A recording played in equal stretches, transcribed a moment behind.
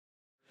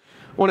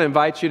I want to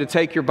invite you to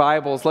take your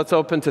Bibles. Let's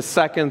open to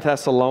 2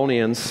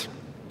 Thessalonians.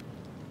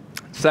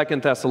 2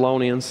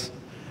 Thessalonians.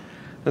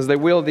 As they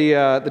wheel the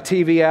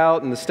TV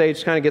out and the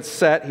stage kind of gets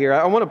set here,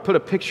 I want to put a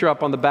picture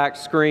up on the back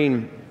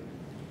screen.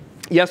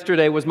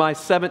 Yesterday was my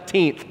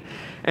 17th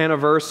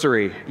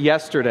anniversary.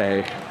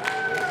 Yesterday.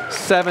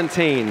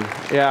 17,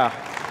 yeah.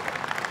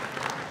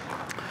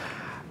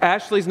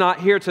 Ashley's not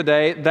here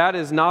today. That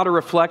is not a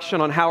reflection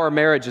on how our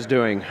marriage is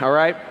doing, all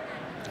right?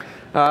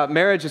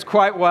 Marriage is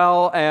quite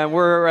well, and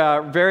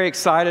we're very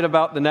excited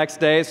about the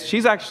next days.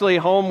 She's actually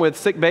home with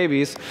sick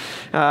babies.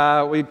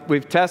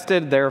 We've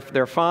tested;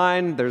 they're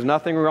fine. There's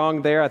nothing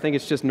wrong there. I think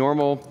it's just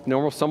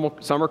normal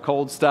summer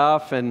cold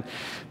stuff.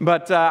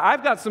 But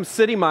I've got some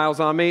city miles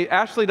on me.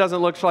 Ashley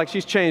doesn't look like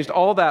she's changed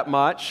all that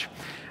much.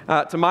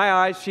 To my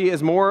eyes, she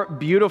is more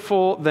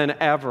beautiful than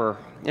ever,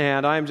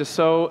 and I am just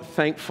so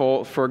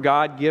thankful for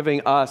God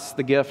giving us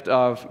the gift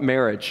of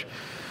marriage.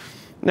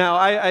 Now,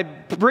 I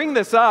bring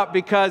this up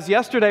because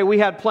yesterday we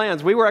had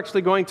plans. We were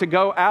actually going to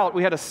go out.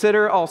 We had a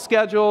sitter all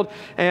scheduled.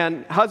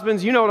 And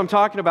husbands, you know what I'm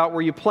talking about,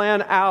 where you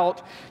plan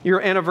out your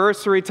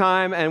anniversary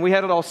time. And we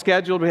had it all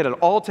scheduled. We had it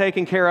all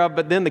taken care of.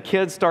 But then the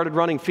kids started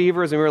running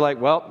fevers. And we were like,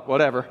 well,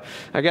 whatever.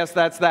 I guess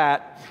that's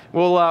that.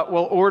 We'll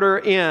order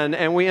in.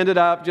 And we ended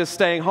up just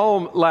staying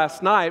home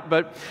last night.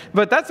 But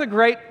that's a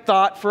great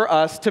thought for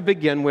us to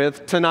begin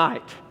with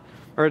tonight,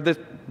 or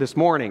this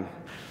morning.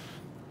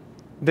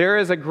 There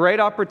is a great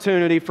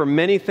opportunity for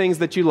many things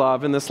that you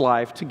love in this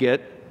life to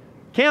get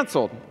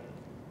canceled.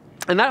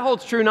 And that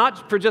holds true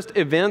not for just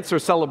events or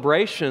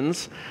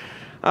celebrations.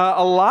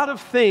 A lot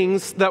of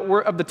things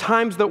of the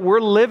times that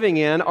we're living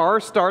in are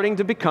starting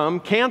to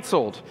become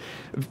canceled.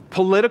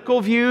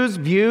 Political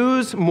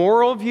views,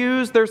 moral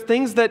views, there's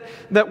things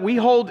that we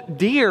hold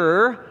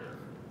dear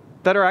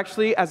that are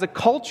actually, as a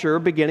culture,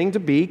 beginning to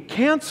be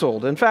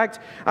canceled. In fact,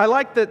 I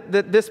like that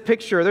this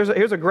picture.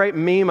 Here's a great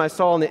meme I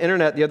saw on the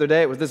internet the other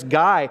day. It was this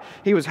guy.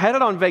 He was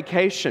headed on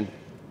vacation,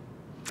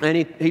 and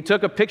he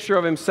took a picture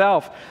of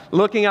himself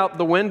looking out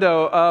the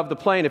window of the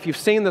plane. If you've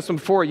seen this one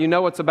before, you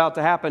know what's about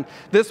to happen.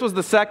 This was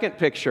the second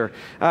picture.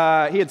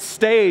 He had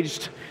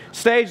staged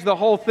the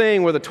whole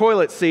thing with a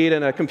toilet seat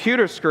and a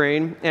computer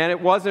screen, and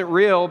it wasn't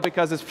real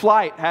because his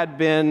flight had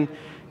been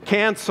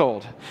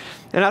canceled.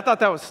 And I thought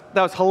that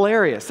was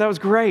hilarious. That was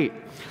great.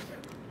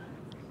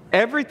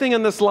 Everything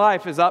in this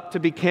life is up to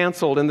be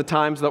canceled in the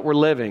times that we're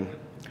living.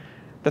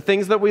 The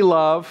things that we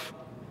love,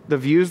 the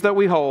views that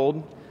we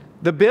hold,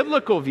 the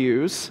biblical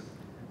views.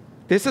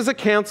 This is a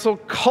cancel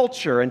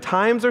culture, and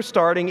times are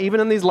starting, even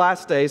in these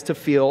last days, to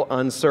feel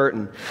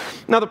uncertain.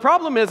 Now, the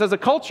problem is, as a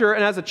culture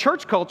and as a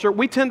church culture,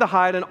 we tend to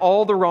hide in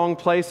all the wrong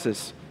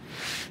places.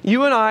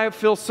 You and I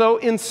feel so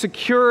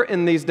insecure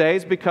in these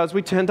days because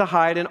we tend to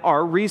hide in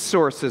our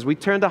resources. We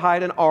tend to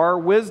hide in our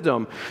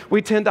wisdom.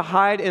 We tend to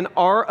hide in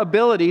our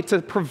ability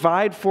to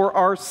provide for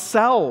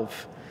ourselves.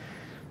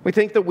 We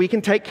think that we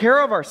can take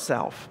care of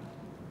ourselves.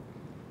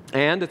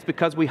 And it's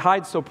because we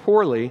hide so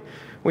poorly,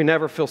 we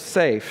never feel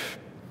safe.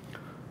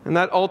 And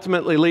that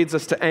ultimately leads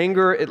us to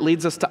anger, it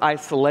leads us to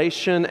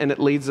isolation, and it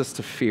leads us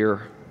to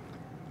fear.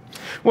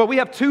 Well, we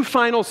have two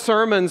final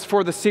sermons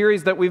for the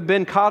series that we've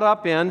been caught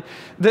up in.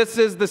 This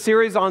is the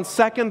series on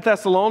 2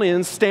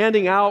 Thessalonians,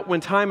 standing out when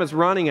time is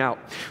running out.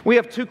 We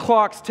have two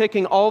clocks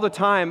ticking all the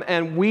time,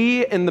 and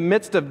we, in the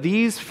midst of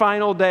these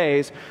final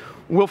days,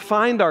 will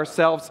find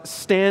ourselves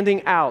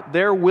standing out.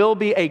 There will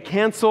be a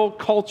cancel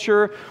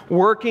culture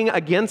working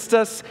against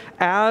us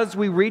as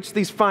we reach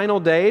these final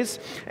days.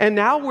 And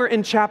now we're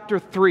in chapter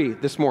 3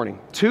 this morning.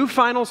 Two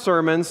final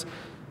sermons.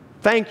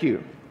 Thank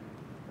you.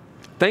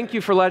 Thank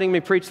you for letting me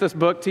preach this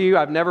book to you.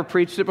 I've never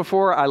preached it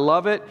before. I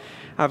love it.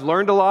 I've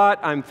learned a lot.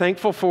 I'm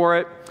thankful for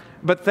it.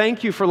 But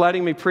thank you for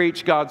letting me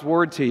preach God's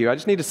word to you. I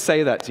just need to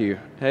say that to you.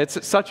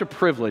 It's such a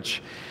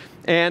privilege.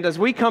 And as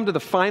we come to the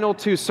final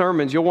two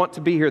sermons, you'll want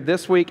to be here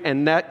this week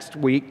and next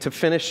week to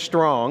finish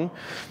strong.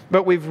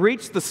 But we've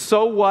reached the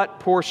so what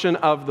portion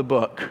of the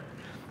book.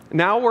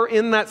 Now we're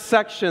in that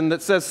section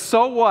that says,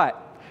 so what?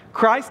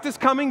 Christ is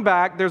coming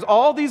back. There's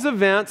all these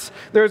events.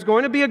 There's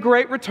going to be a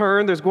great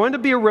return. There's going to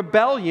be a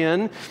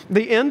rebellion.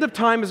 The end of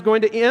time is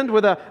going to end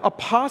with an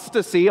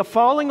apostasy, a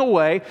falling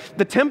away.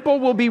 The temple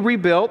will be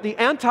rebuilt. The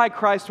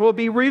Antichrist will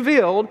be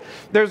revealed.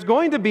 There's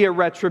going to be a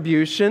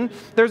retribution.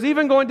 There's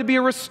even going to be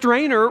a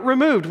restrainer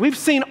removed. We've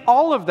seen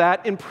all of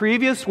that in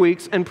previous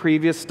weeks and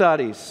previous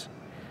studies.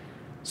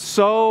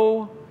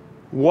 So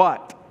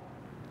what?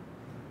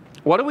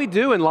 What do we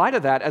do in light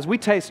of that as we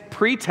taste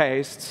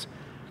pre-tastes?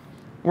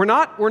 We're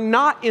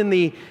not in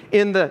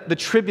the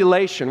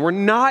tribulation. We're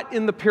not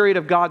in the period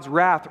of God's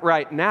wrath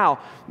right now.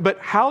 But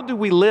how do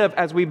we live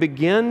as we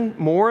begin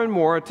more and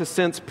more to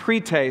sense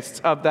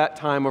pretastes of that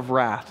time of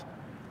wrath?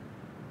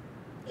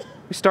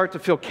 We start to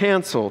feel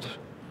canceled.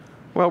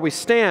 Well, we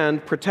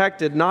stand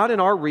protected not in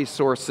our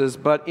resources,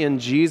 but in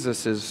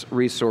Jesus'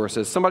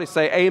 resources. Somebody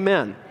say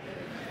amen.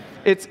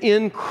 It's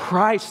in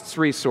Christ's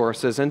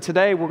resources. And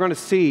today we're going to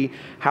see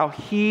how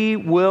He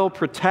will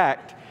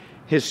protect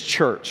His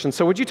church. And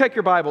so would you take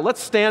your Bible?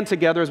 Let's stand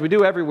together as we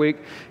do every week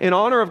in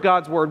honor of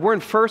God's Word. We're in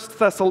 2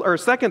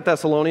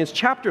 Thessalonians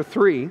chapter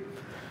 3.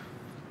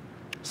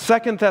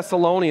 2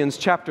 Thessalonians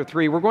chapter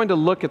 3. We're going to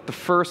look at the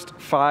first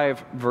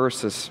 5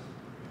 verses.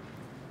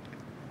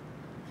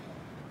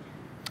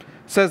 It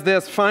says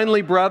this,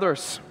 "Finally,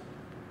 brothers,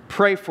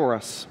 pray for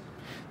us,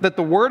 that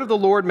the word of the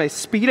Lord may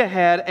speed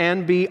ahead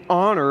and be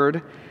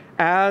honored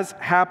as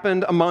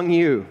happened among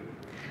you,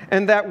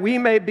 and that we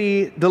may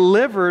be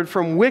delivered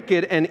from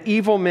wicked and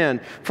evil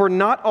men. For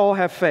not all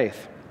have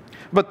faith,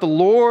 but the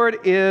Lord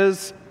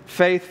is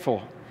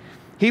faithful.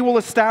 He will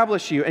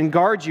establish you and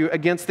guard you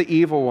against the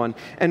evil one.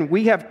 And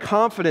we have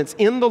confidence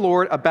in the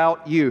Lord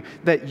about you,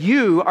 that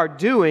you are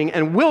doing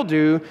and will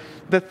do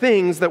the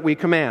things that we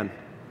command.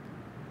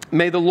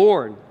 May the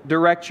Lord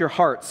direct your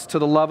hearts to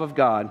the love of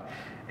God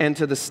and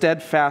to the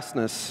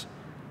steadfastness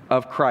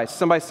of Christ."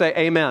 Somebody say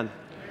amen.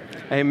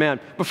 Amen.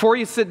 Before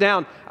you sit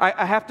down,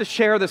 I have to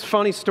share this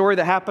funny story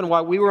that happened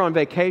while we were on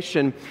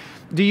vacation.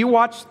 Do you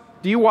watch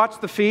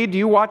the feed? Do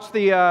you watch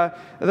the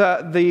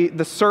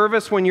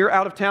service when you're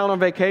out of town on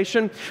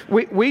vacation?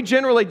 We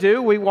generally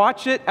do. We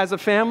watch it as a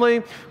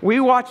family.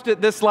 We watched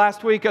it this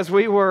last week as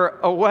we were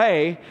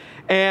away.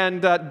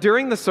 And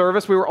during the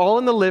service, we were all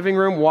in the living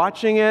room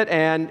watching it,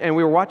 and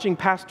we were watching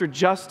Pastor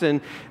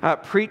Justin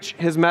preach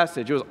his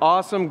message. It was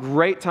awesome,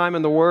 great time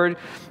in the Word.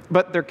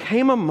 But there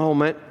came a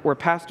moment where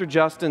Pastor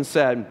Justin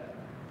said,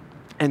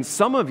 and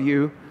some of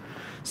you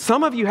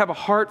have a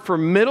heart for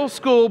middle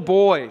school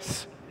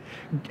boys.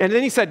 And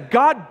then he said,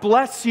 "God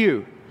bless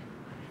you."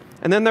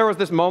 And then there was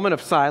this moment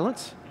of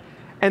silence.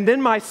 And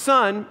then my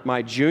son,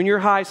 my junior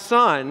high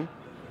son,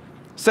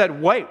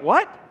 said, "Wait,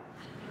 what?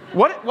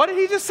 What did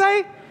he just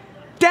say?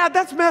 Dad,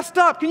 that's messed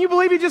up. Can you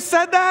believe he just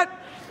said that?"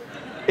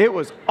 It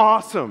was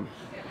awesome.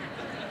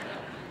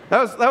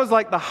 That was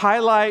like the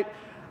highlight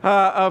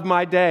of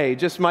my day,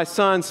 just my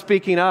son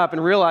speaking up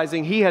and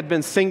realizing he had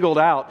been singled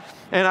out.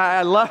 And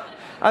I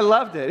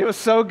loved it. It was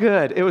so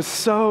good. It was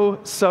so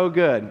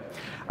good.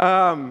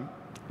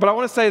 But I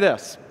want to say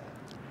this.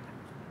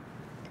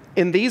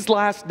 In these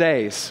last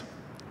days,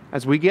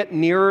 as we get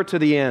nearer to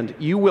the end,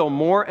 you will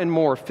more and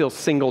more feel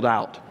singled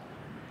out.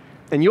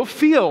 And you'll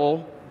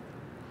feel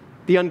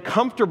the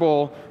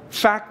uncomfortable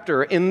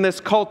factor in this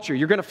culture.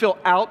 You're going to feel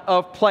out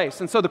of place.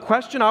 And so the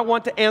question I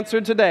want to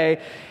answer today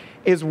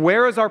is,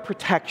 where is our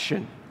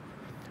protection?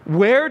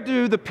 Where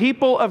do the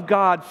people of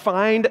God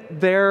find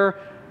their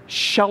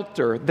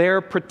shelter,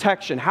 their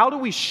protection? How do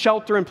we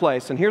shelter in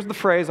place? And here's the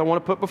phrase I want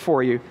to put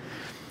before you.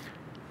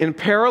 In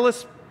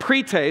perilous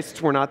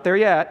pretastes, we're not there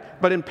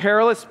yet, but in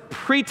perilous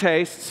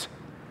pretastes,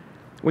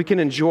 we can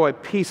enjoy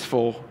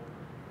peaceful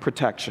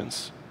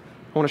protections.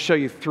 I want to show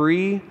you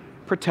 3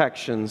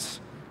 protections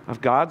of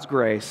God's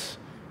grace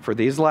for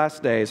these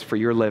last days for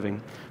your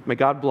living. May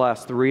God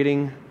bless the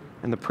reading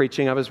and the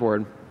preaching of His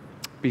Word.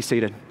 Be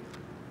seated.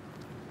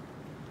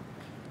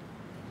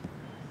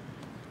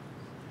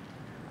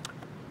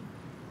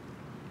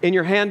 In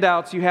your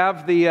handouts, you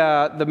have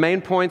the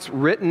main points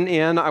written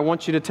in. I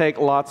want you to take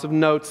lots of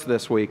notes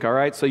this week, all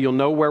right? So you'll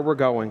know where we're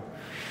going.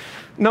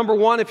 Number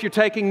 1, if you're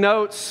taking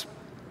notes,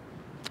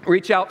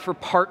 reach out for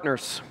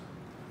partners.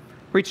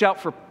 Reach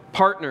out for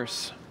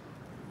partners.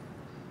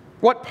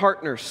 What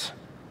partners?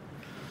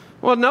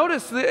 Well,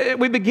 notice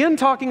we begin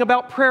talking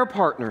about prayer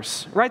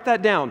partners. Write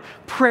that down.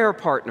 Prayer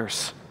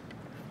partners.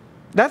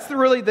 That's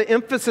really the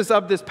emphasis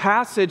of this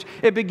passage.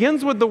 It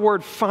begins with the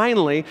word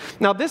finally.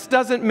 Now, this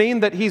doesn't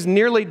mean that he's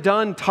nearly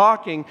done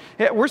talking.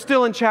 We're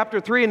still in chapter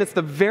 3, and it's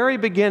the very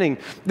beginning.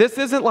 This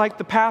isn't like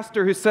the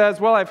pastor who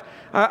says, well,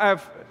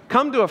 I've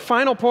come to a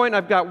final point,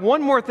 I've got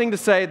one more thing to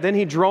say, then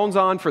he drones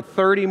on for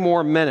 30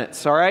 more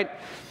minutes, all right?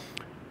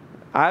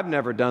 I've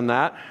never done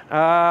that.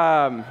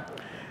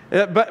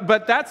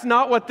 But that's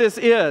not what this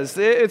is.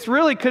 It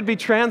really could be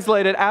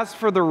translated as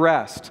for the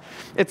rest.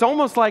 It's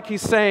almost like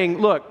he's saying,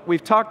 look,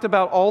 we've talked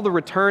about all the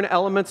return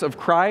elements of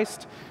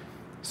Christ.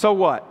 So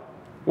what?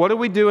 What do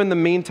we do in the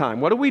meantime?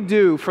 What do we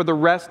do for the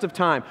rest of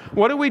time?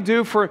 What do we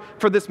do for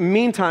this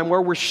meantime where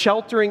we're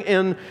sheltering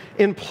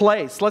in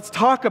place? Let's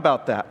talk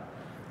about that.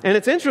 And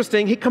it's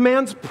interesting, he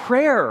commands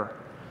prayer.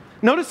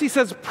 Notice he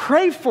says,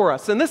 pray for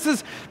us. And this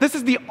is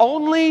the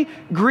only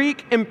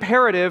Greek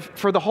imperative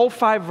for the whole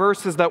 5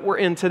 verses that we're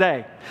in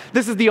today.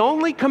 This is the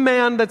only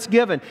command that's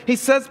given. He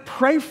says,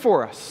 pray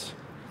for us.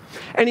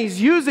 And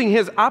he's using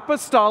his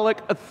apostolic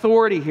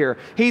authority here.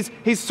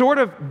 He's sort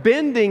of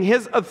bending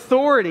his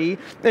authority,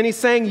 and he's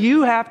saying,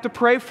 you have to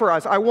pray for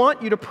us. I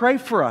want you to pray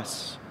for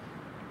us.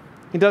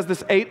 He does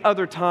this 8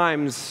 other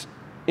times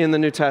in the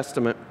New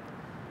Testament.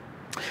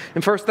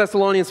 In 1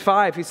 Thessalonians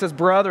 5, he says,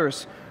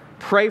 brothers,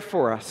 pray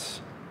for us.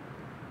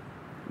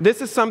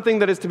 This is something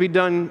that is to be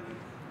done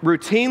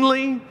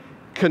routinely,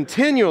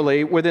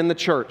 continually within the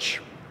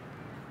church.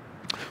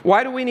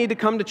 Why do we need to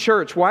come to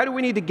church? Why do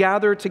we need to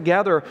gather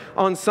together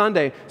on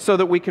Sunday? So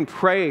that we can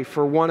pray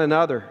for one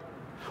another.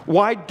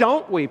 Why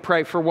don't we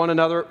pray for one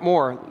another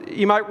more?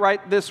 You might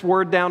write this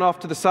word down off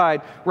to the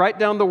side. Write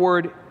down the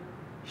word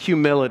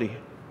humility.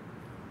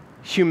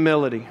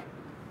 Humility.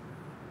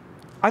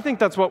 I think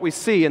that's what we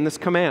see in this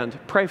command.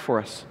 Pray for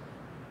us.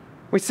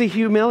 We see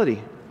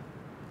humility.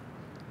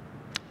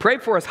 Pray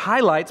for us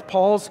highlights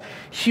Paul's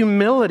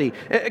humility.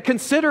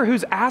 Consider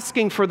who's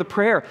asking for the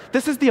prayer.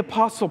 This is the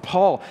Apostle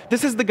Paul.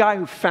 This is the guy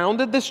who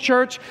founded this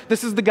church.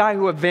 This is the guy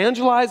who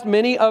evangelized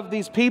many of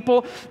these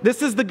people.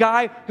 This is the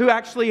guy who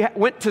actually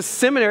went to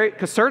seminary.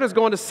 Caserta's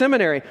going to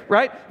seminary,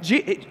 right?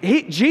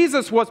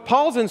 Jesus was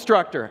Paul's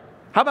instructor.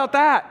 How about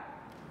that?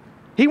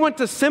 He went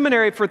to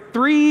seminary for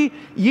 3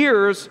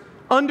 years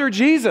under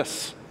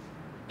Jesus.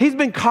 He's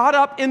been caught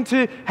up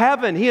into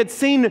heaven. He had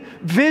seen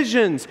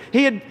visions.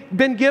 He had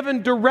been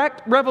given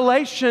direct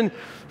revelation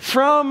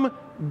from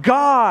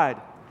God.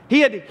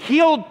 He had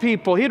healed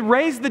people. He had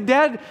raised the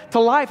dead to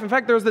life. In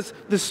fact, there was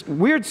this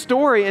weird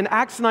story in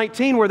Acts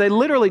 19 where they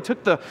literally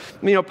took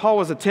Paul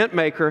was a tent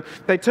maker.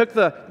 They took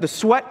the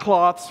sweat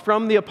cloths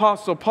from the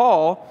Apostle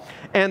Paul,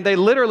 and they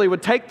literally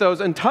would take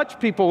those and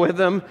touch people with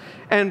them,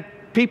 and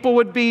people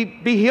would be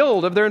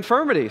healed of their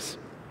infirmities.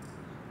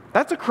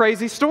 That's a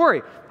crazy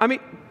story. I mean,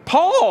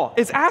 Paul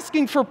is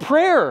asking for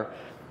prayer.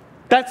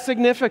 That's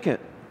significant.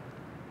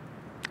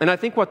 And I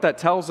think what that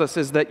tells us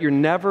is that you're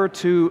never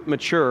too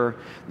mature,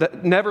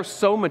 never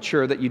so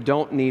mature that you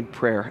don't need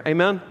prayer.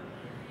 Amen?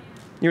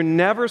 You're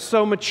never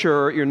so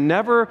mature, you're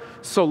never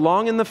so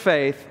long in the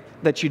faith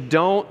that you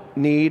don't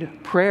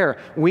need prayer.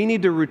 We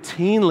need to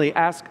routinely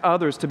ask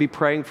others to be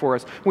praying for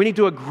us. We need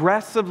to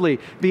aggressively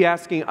be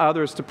asking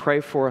others to pray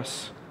for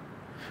us.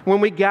 When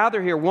we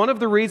gather here, one of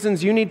the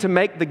reasons you need to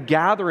make the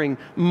gathering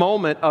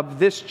moment of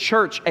this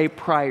church a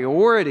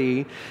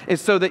priority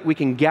is so that we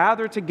can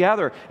gather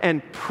together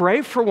and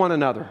pray for one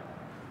another.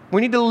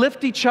 We need to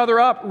lift each other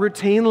up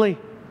routinely.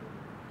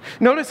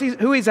 Notice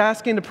who he's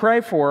asking to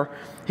pray for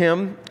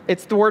him.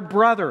 It's the word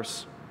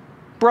brothers.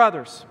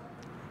 Brothers.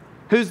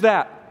 Who's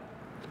that?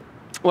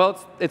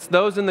 Well, it's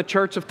those in the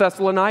church of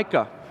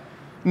Thessalonica.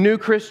 New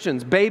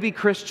Christians, baby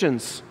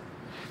Christians.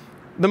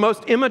 The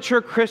most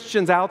immature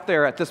Christians out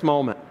there at this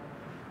moment.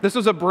 This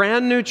was a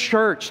brand new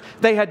church.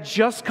 They had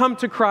just come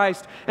to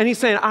Christ, and he's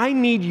saying, I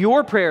need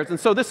your prayers. And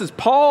so this is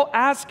Paul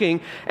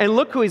asking, and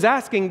look who he's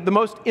asking, the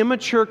most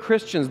immature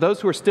Christians, those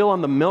who are still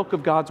on the milk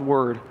of God's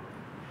word.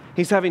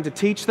 He's having to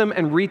teach them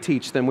and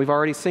reteach them. We've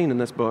already seen in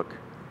this book.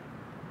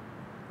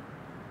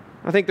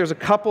 I think there's a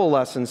couple of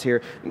lessons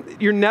here.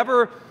 You're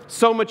never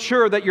so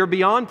mature that you're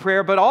beyond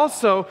prayer, but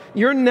also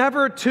you're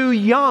never too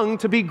young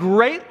to be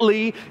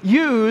greatly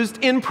used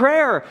in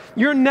prayer.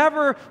 You're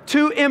never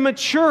too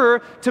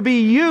immature to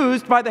be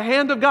used by the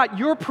hand of God.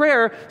 Your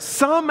prayer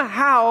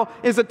somehow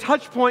is a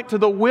touch point to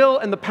the will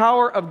and the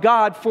power of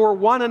God for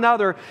one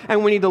another,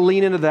 and we need to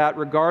lean into that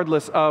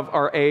regardless of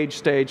our age,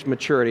 stage,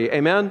 maturity.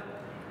 Amen?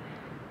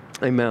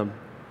 Amen.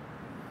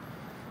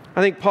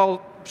 I think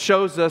Paul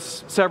shows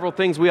us several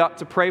things we ought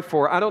to pray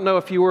for. I don't know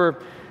if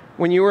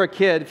when you were a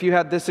kid, if you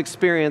had this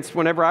experience.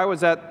 Whenever I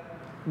was at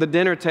the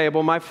dinner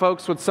table, my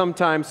folks would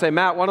sometimes say,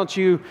 Matt, why don't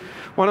you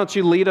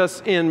lead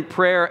us in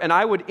prayer? And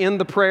I would end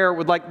the prayer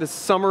with like this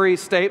summary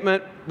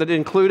statement that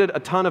included a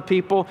ton of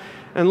people.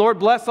 And Lord,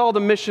 bless all the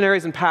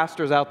missionaries and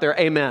pastors out there.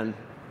 Amen.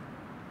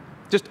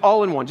 Just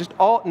all in one, just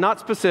all, not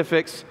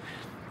specifics.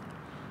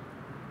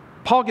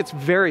 Paul gets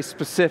very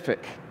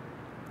specific.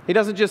 He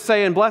doesn't just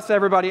say, and bless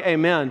everybody,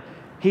 amen.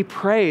 He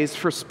prays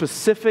for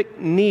specific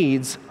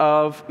needs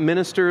of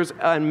ministers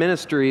and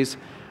ministries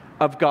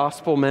of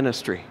gospel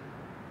ministry.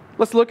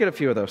 Let's look at a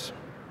few of those.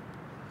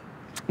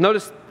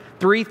 Notice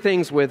 3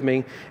 things with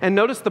me, and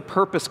notice the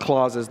purpose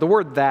clauses. The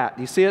word that.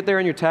 Do you see it there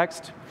in your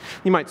text?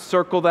 You might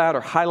circle that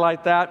or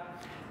highlight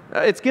that.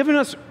 It's given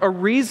us a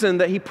reason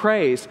that he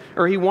prays,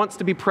 or he wants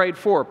to be prayed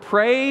for.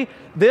 Pray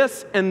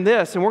this and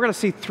this, and we're going to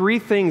see 3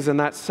 things in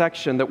that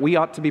section that we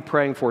ought to be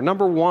praying for.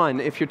 Number 1,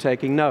 if you're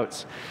taking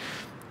notes,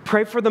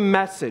 pray for the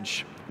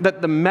message,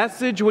 that the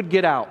message would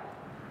get out.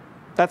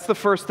 That's the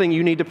first thing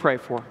you need to pray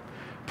for.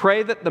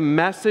 Pray that the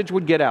message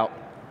would get out.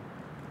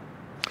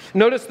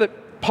 Notice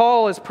that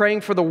Paul is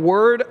praying for the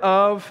word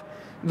of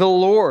the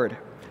Lord.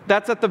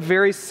 That's at the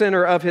very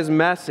center of his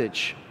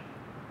message.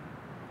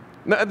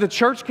 The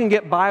church can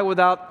get by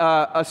without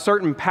a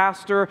certain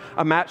pastor,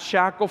 a Matt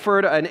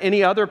Shackleford, and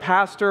any other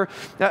pastor.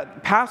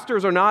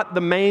 Pastors are not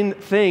the main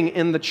thing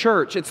in the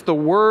church. It's the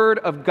Word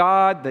of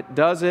God that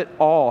does it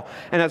all.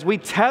 And as we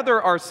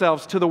tether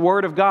ourselves to the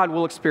Word of God,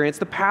 we'll experience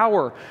the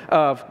power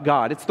of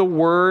God. It's the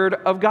Word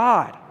of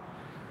God.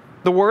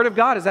 The Word of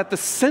God is at the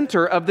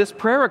center of this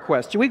prayer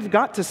request. We've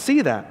got to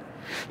see that.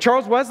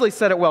 Charles Wesley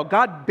said it well,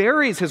 God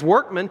buries his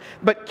workmen,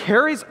 but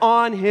carries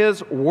on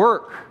his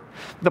work.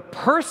 The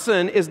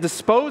person is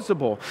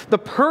disposable. The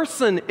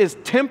person is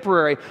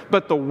temporary,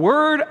 but the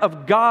Word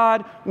of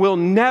God will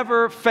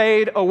never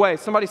fade away.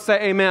 Somebody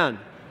say amen.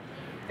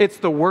 It's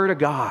the Word of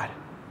God.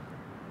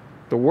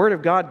 The Word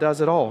of God does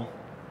it all.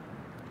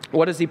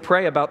 What does he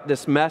pray about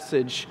this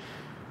message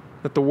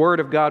that the Word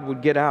of God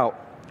would get out?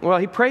 Well,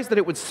 he prays that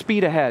it would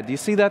speed ahead. Do you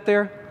see that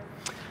there?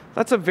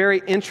 That's a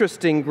very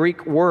interesting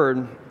Greek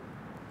word.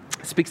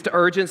 It speaks to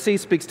urgency,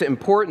 speaks to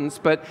importance,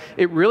 but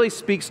it really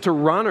speaks to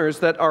runners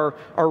that are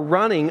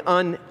running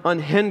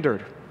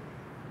unhindered.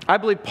 I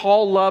believe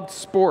Paul loved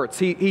sports.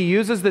 He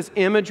uses this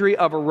imagery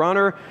of a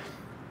runner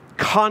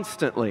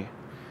constantly.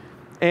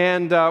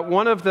 And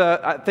one of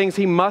the things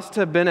he must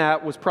have been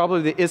at was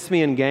probably the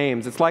Isthmian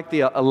Games. It's like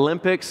the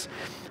Olympics.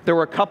 There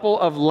were a couple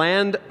of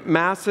land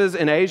masses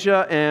in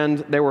Asia, and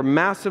there were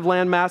massive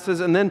land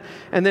masses, and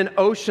then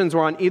oceans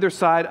were on either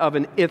side of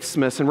an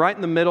isthmus. And right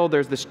in the middle,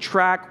 there's this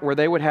track where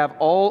they would have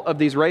all of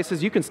these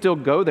races. You can still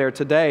go there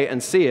today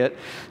and see it.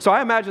 So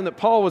I imagine that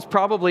Paul was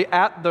probably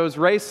at those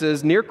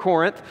races near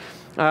Corinth,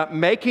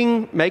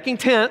 making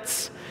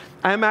tents.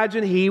 I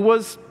imagine he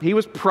was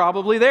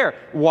probably there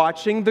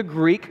watching the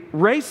Greek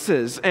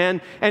races. And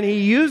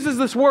he uses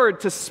this word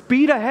to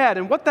speed ahead.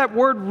 And what that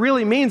word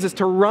really means is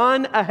to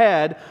run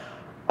ahead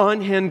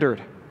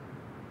unhindered.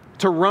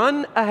 To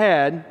run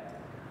ahead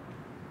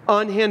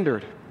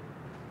unhindered.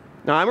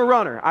 Now, I'm a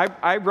runner.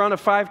 I run a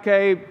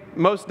 5K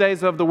most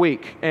days of the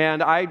week,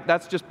 and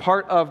that's just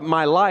part of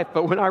my life.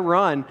 But when I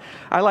run,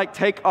 I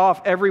take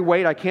off every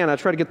weight I can. I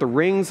try to get the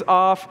rings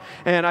off,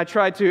 and I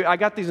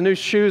got these new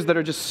shoes that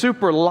are just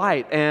super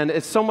light, and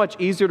it's so much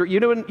easier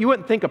you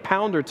wouldn't think a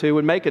pound or two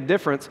would make a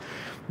difference,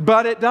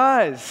 but it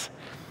does.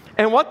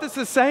 And what this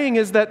is saying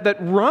is that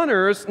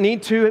runners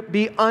need to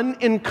be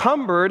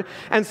unencumbered,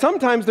 and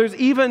sometimes there's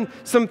even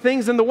some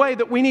things in the way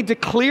that we need to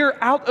clear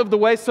out of the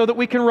way so that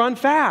we can run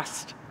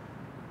fast.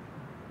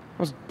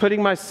 I was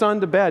putting my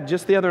son to bed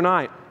just the other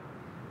night,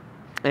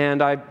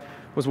 and I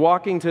was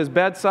walking to his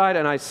bedside,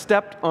 and I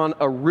stepped on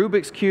a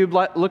Rubik's Cube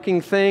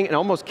looking thing and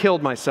almost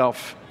killed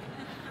myself.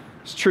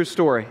 It's a true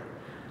story.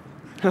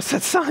 And I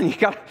said, son, you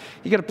got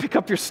to pick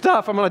up your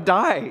stuff. I'm going to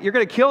die. You're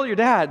going to kill your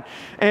dad.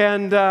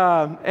 And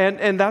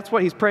that's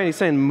what he's praying. He's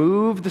saying,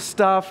 move the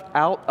stuff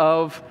out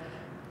of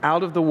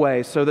the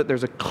way so that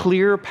there's a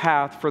clear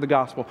path for the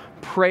gospel.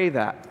 Pray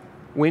that.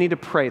 We need to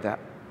pray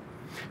that.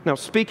 Now,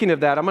 speaking of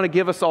that, I'm going to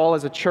give us all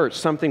as a church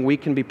something we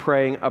can be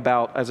praying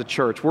about as a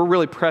church. We're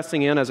really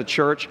pressing in as a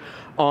church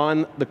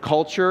on the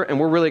culture, and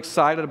we're really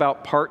excited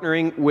about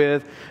partnering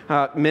with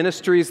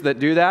ministries that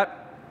do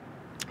that.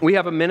 We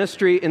have a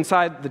ministry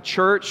inside the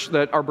church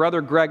that our brother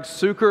Greg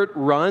Sukert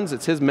runs.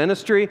 It's his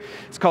ministry.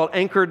 It's called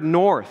Anchored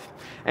North.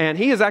 And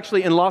he is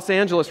actually in Los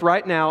Angeles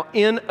right now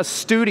in a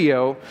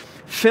studio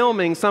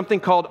filming something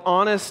called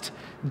Honest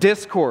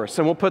Discourse.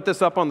 And we'll put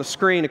this up on the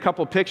screen, a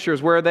couple of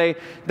pictures where they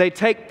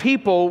take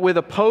people with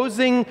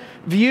opposing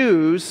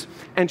views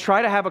and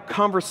try to have a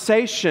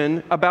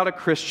conversation about a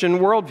Christian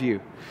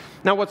worldview.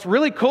 Now, what's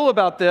really cool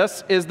about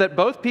this is that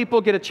both people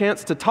get a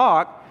chance to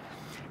talk.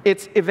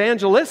 It's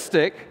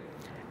evangelistic,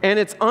 and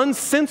it's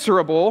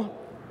uncensorable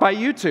by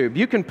YouTube.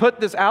 You can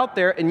put this out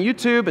there, and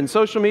YouTube and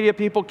social media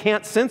people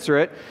can't censor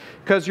it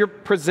because you're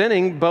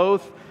presenting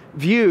both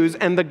views,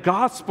 and the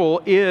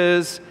gospel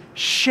is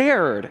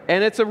shared.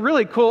 And it's a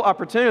really cool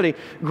opportunity.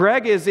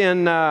 Greg is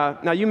in,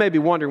 now you may be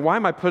wondering, why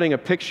am I putting a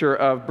picture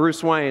of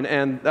Bruce Wayne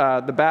and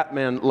the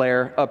Batman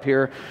lair up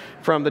here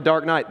from The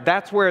Dark Knight?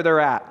 That's where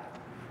they're at.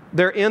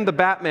 They're in the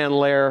Batman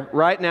lair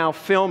right now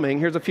filming.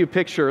 Here's a few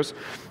pictures.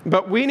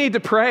 But we need to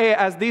pray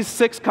as these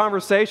 6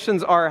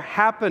 conversations are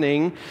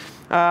happening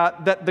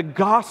that the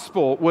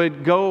gospel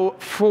would go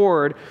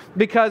forward,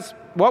 because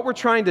what we're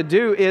trying to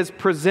do is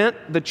present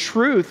the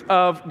truth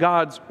of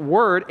God's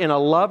word in a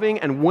loving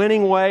and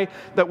winning way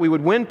that we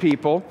would win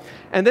people.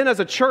 And then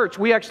as a church,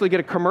 we actually get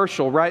a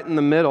commercial right in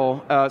the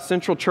middle.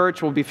 Central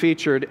Church will be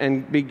featured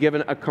and be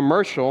given a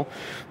commercial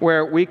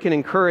where we can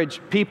encourage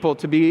people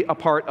to be a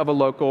part of a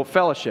local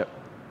fellowship.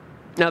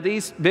 Now,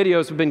 these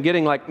videos have been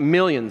getting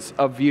millions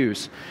of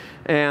views.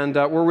 And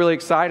we're really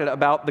excited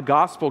about the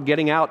gospel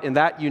getting out in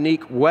that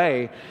unique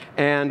way.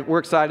 And we're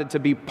excited to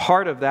be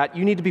part of that.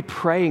 You need to be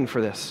praying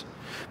for this.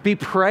 Be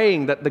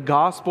praying that the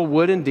gospel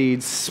would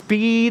indeed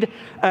speed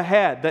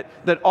ahead,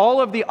 that all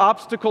of the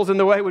obstacles in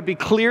the way would be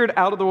cleared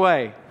out of the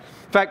way.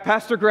 In fact,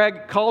 Pastor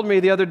Greg called me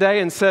the other day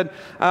and said,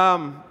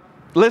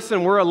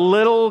 listen, we're a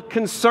little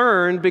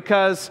concerned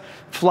because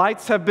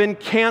flights have been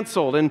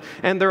canceled and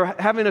they're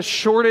having a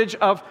shortage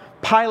of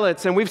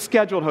pilots, and we've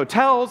scheduled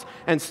hotels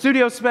and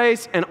studio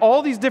space and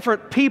all these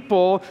different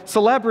people,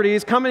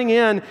 celebrities coming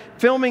in,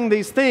 filming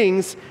these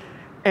things,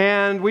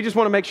 and we just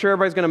want to make sure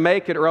everybody's going to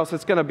make it, or else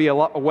it's going to be a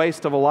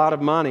waste of a lot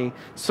of money.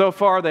 So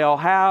far, they all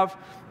have,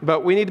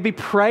 but we need to be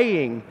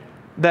praying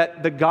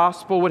that the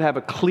gospel would have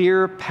a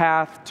clear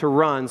path to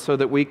run so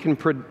that we can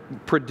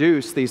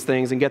produce these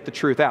things and get the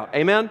truth out.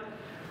 Amen?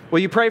 Will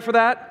you pray for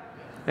that?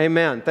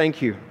 Amen.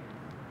 Thank you.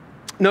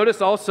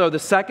 Notice also the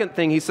second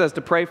thing he says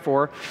to pray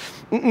for,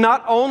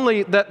 not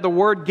only that the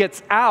word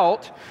gets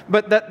out,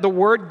 but that the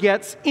word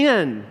gets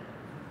in.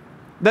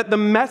 That the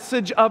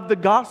message of the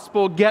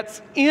gospel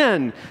gets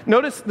in.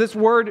 Notice this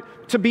word,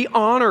 to be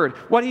honored.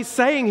 What he's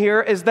saying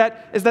here is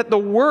that the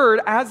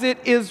word, as it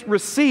is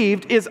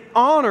received, is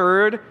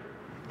honored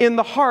in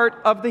the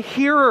heart of the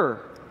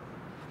hearer.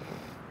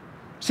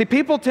 See,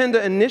 people tend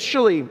to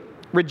initially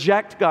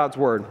reject God's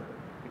word.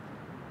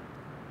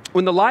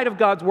 When the light of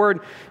God's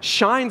word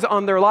shines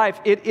on their life,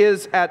 it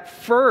is at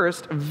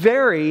first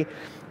very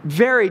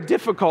very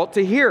difficult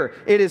to hear.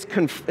 It is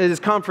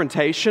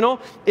confrontational.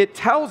 It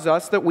tells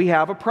us that we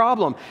have a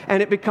problem,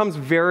 and it becomes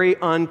very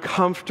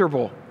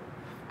uncomfortable.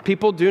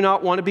 People do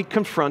not want to be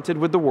confronted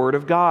with the Word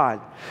of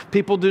God.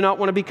 People do not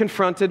want to be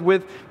confronted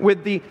with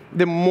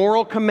the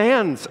moral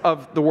commands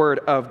of the Word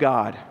of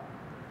God.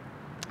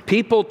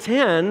 People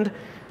tend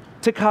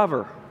to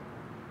cover.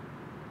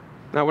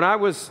 Now, when I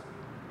was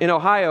in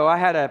Ohio, I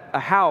had a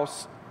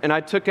house, and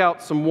I took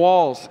out some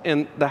walls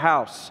in the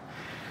house.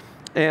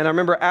 And I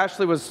remember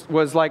Ashley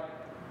was like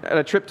at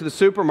a trip to the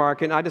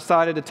supermarket, and I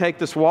decided to take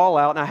this wall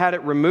out, and I had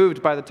it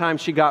removed by the time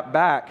she got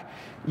back.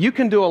 You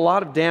can do a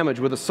lot of damage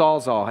with a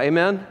Sawzall,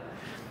 amen?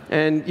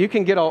 And you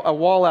can get a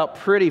wall out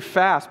pretty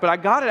fast. But I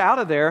got it out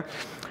of there,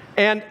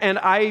 and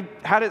I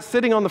had it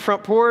sitting on the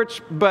front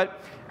porch,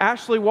 but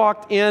Ashley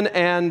walked in,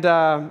 and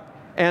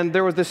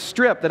there was this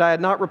strip that I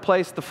had not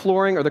replaced the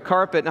flooring or the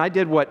carpet, and I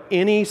did what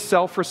any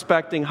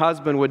self-respecting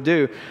husband would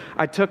do.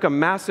 I took a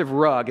massive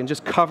rug and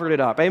just covered it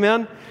up,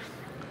 amen?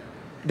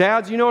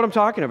 Dads, you know what I'm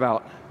talking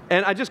about.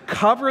 And I just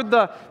covered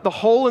the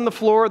hole in the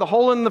floor, the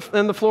hole in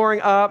the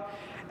flooring up,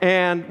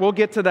 and we'll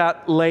get to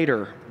that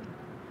later.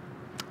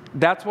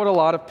 That's what a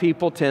lot of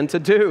people tend to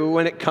do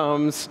when it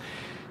comes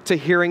to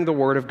hearing the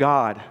Word of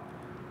God.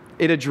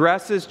 It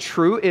addresses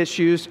true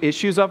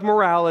issues of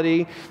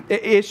morality,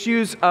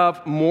 issues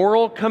of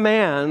moral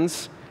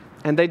commands,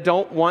 and they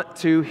don't want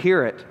to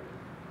hear it.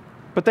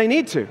 But they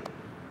need to.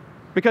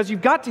 Because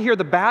you've got to hear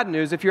the bad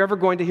news if you're ever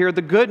going to hear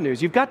the good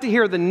news. You've got to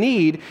hear the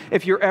need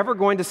if you're ever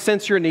going to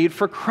sense your need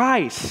for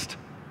Christ.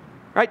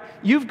 Right?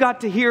 You've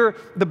got to hear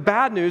the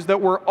bad news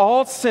that we're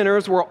all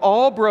sinners, we're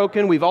all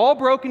broken, we've all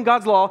broken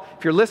God's law.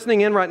 If you're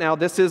listening in right now,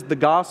 this is the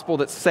gospel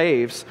that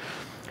saves.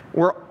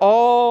 We're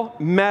all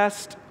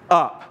messed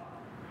up.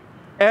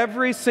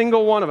 Every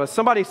single one of us.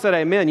 Somebody said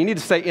amen. You need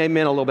to say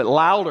amen a little bit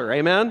louder.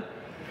 Amen?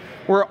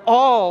 We're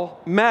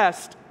all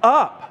messed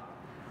up.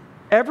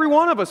 Every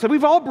one of us.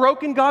 We've all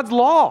broken God's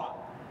law.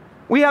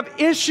 We have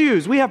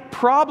issues. We have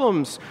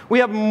problems. We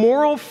have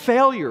moral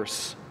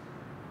failures.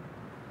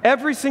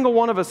 Every single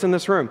one of us in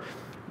this room.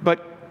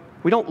 But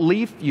we don't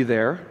leave you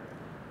there.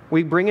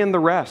 We bring in the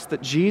rest,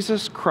 that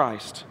Jesus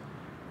Christ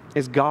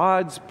is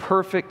God's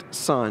perfect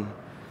Son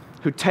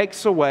who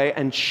takes away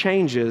and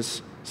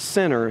changes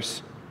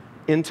sinners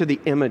into the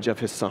image of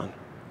His Son.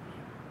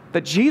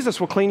 That Jesus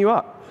will clean you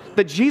up.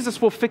 That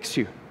Jesus will fix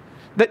you.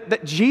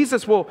 That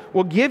Jesus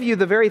will give you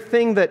the very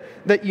thing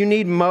that you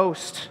need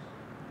most.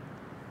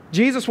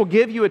 Jesus will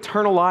give you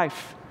eternal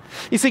life.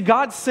 You see,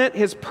 God sent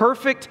His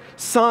perfect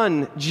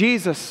Son,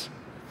 Jesus,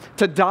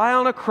 to die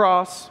on a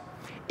cross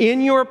in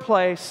your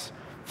place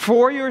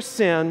for your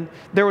sin.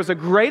 There was a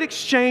great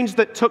exchange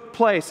that took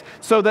place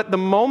so that the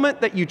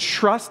moment that you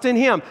trust in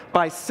Him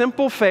by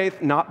simple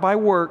faith, not by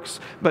works,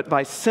 but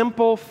by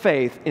simple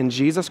faith in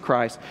Jesus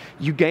Christ,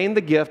 you gain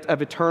the gift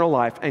of eternal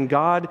life, and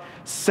God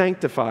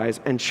sanctifies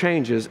and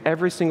changes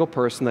every single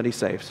person that He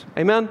saves.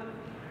 Amen?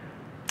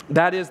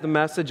 That is the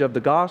message of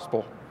the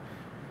gospel.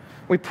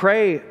 We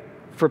pray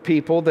for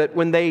people that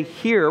when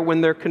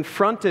they're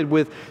confronted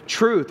with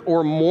truth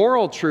or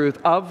moral truth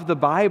of the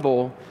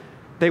Bible,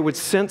 they would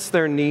sense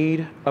their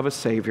need of a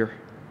Savior.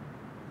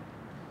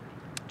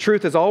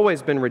 Truth has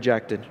always been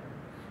rejected.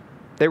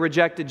 They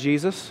rejected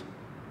Jesus.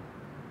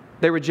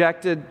 They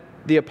rejected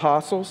the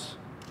apostles.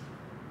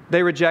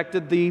 They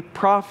rejected the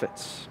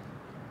prophets.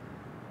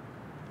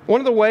 One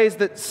of the ways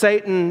that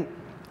Satan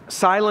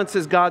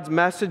silences God's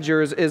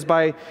messengers is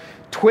by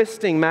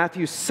twisting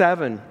Matthew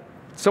 7.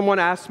 Someone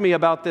asked me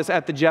about this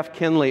at the Jeff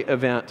Kinley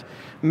event.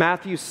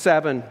 Matthew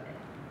 7.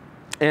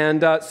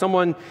 And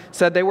someone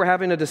said they were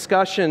having a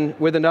discussion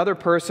with another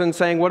person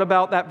saying, what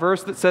about that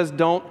verse that says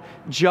don't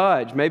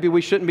judge? Maybe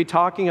we shouldn't be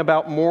talking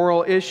about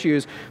moral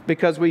issues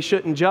because we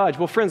shouldn't judge.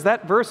 Well, friends,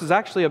 that verse is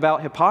actually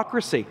about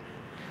hypocrisy.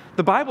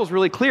 The Bible's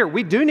really clear.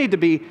 We do need to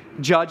be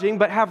judging,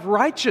 but have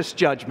righteous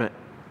judgment.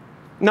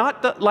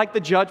 Not like the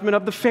judgment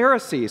of the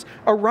Pharisees.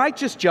 A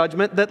righteous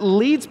judgment that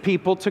leads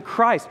people to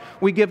Christ.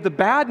 We give the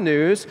bad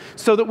news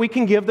so that we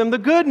can give them the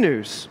good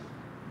news.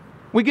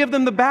 We give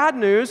them the bad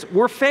news,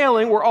 we're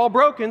failing, we're all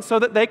broken, so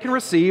that they can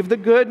receive the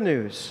good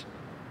news.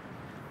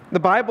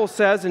 The Bible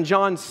says in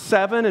John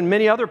 7 and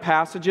many other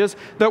passages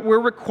that we're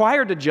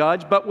required to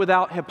judge, but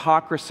without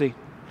hypocrisy.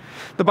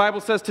 The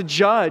Bible says to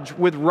judge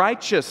with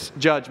righteous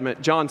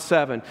judgment, John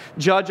 7.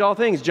 Judge all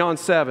things, John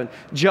 7.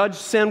 Judge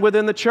sin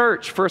within the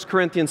church, 1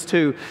 Corinthians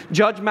 2.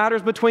 Judge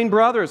matters between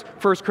brothers,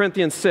 1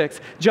 Corinthians 6.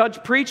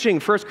 Judge preaching,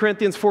 1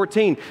 Corinthians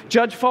 14.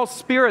 Judge false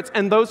spirits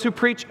and those who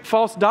preach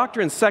false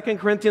doctrines, 2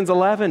 Corinthians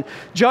 11.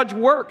 Judge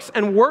works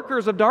and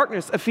workers of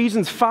darkness,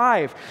 Ephesians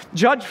 5.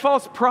 Judge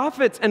false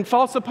prophets and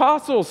false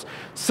apostles,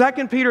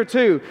 2 Peter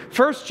 2,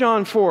 1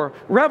 John 4,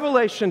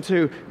 Revelation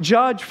 2.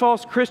 Judge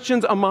false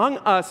Christians among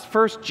us,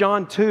 1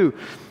 John 2.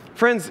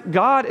 Friends,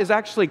 God is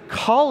actually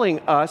calling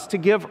us to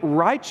give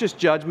righteous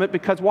judgment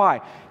because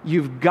why?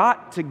 You've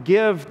got to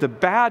give the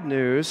bad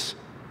news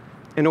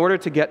in order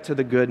to get to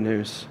the good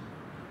news.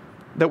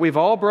 That we've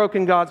all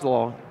broken God's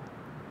law.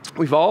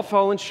 We've all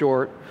fallen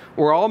short.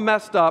 We're all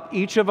messed up,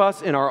 each of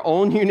us in our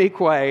own unique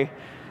way.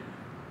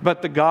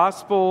 But the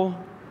gospel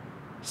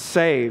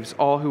saves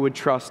all who would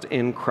trust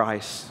in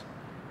Christ.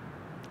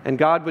 And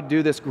God would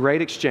do this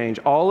great exchange,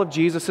 all of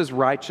Jesus'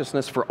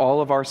 righteousness for all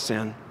of our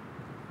sin.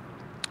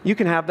 You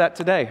can have that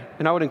today.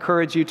 And I would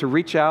encourage you to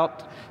reach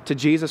out to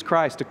Jesus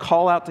Christ, to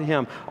call out to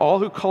Him. All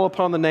who call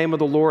upon the name of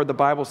the Lord, the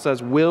Bible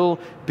says, will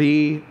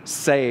be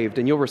saved.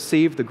 And you'll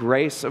receive the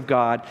grace of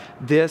God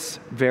this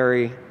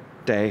very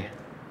day.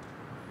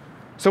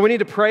 So we need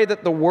to pray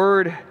that the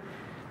Word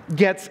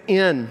gets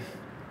in.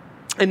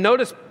 And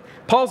notice,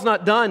 Paul's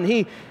not done.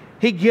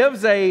 He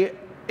gives a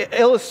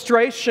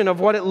illustration of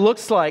what it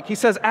looks like. He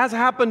says, as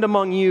happened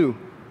among you.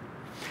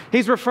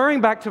 He's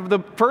referring back to the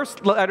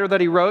first letter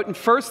that he wrote in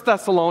 1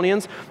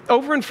 Thessalonians.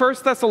 Over in 1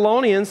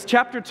 Thessalonians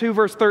chapter 2,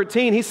 verse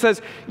 13, he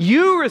says,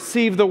 you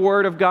received the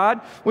word of God,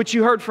 which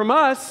you heard from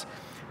us.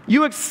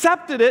 You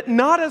accepted it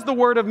not as the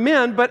word of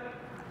men, but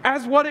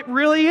as what it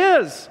really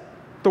is,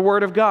 the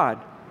word of God.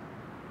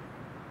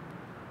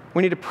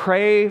 We need to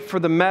pray for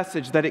the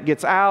message that it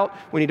gets out.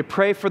 We need to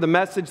pray for the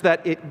message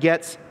that it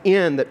gets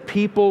in, that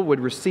people would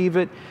receive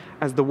it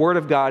as the Word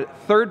of God.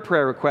 Third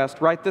prayer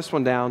request, write this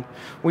one down.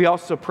 We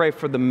also pray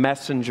for the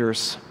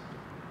messengers.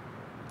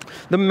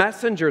 The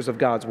messengers of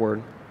God's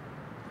Word.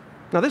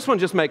 Now this one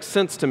just makes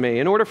sense to me.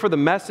 In order for the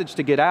message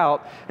to get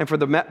out and for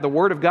the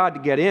Word of God to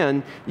get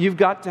in, you've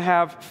got to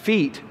have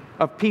feet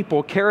of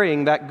people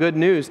carrying that good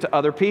news to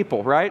other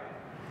people, right?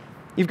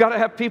 You've got to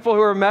have people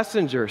who are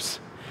messengers.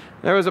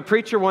 There was a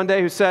preacher one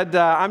day who said,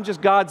 I'm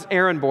just God's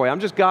errand boy. I'm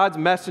just God's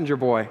messenger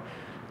boy.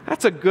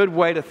 That's a good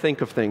way to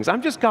think of things.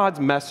 I'm just God's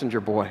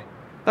messenger boy.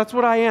 That's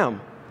what I am.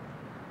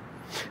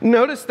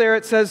 Notice there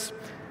it says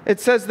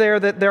there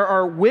that there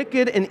are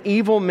wicked and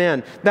evil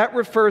men. That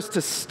refers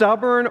to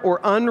stubborn or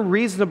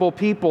unreasonable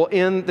people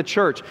in the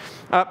church.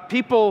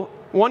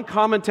 One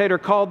commentator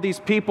called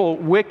these people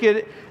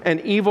wicked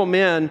and evil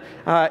men.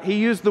 He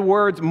used the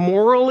words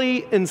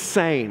morally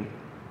insane.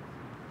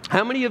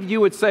 How many of you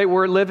would say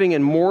we're living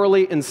in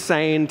morally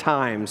insane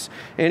times?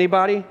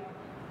 Anybody?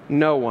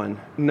 No one.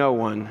 No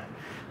one.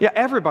 Yeah,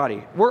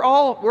 everybody. We're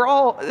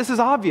all, this is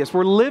obvious.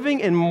 We're living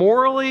in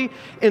morally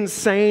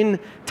insane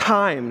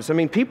times. I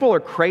mean, people are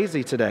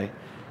crazy today.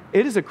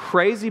 It is a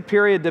crazy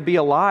period to be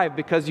alive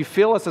because you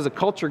feel us as a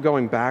culture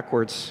going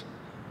backwards.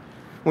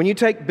 When you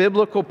take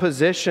biblical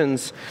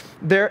positions,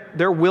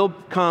 there will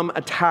come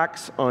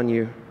attacks on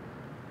you.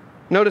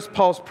 Notice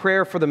Paul's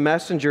prayer for the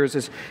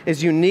messengers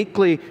is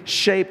uniquely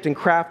shaped and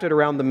crafted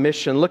around the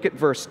mission. Look at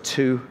verse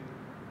 2.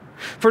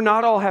 For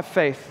not all have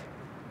faith.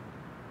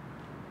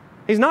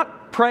 He's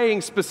not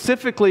praying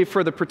specifically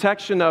for the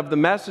protection of the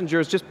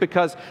messengers just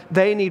because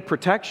they need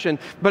protection,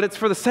 but it's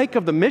for the sake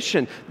of the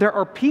mission. There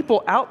are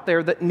people out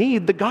there that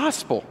need the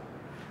gospel.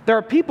 There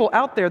are people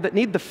out there that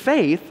need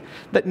faith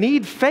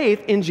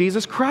in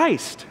Jesus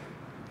Christ.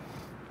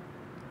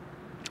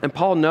 And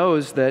Paul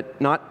knows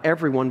that not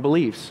everyone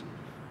believes.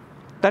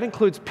 That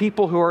includes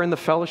people who are in the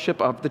fellowship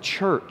of the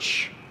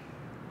church.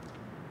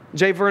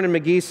 J. Vernon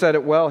McGee said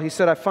it well. He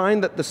said, I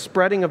find that the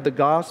spreading of the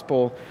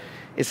gospel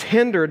is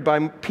hindered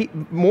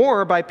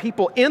more by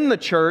people in the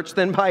church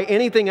than by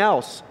anything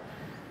else.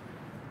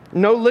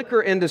 No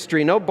liquor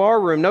industry, no bar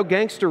room, no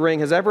gangster ring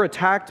has ever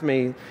attacked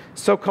me.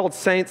 So-called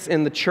saints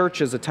in the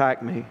churches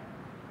attack me.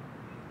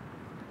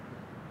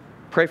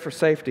 Pray for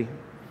safety.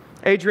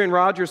 Adrian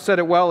Rogers said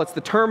it well. It's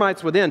the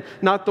termites within,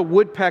 not the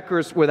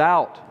woodpeckers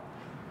without.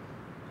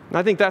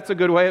 I think that's a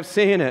good way of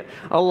seeing it.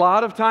 A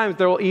lot of times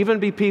there will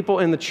even be people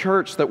in the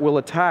church that will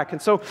attack.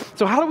 And so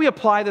how do we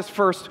apply this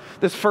first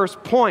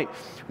point?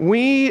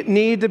 We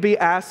need to be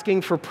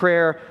asking for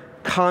prayer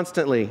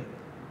constantly.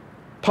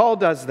 Paul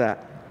does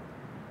that.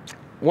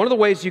 One of the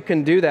ways you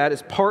can do that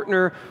is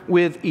partner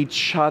with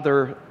each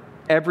other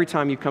every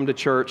time you come to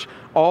church,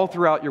 all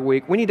throughout your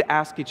week. We need to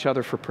ask each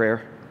other for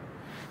prayer.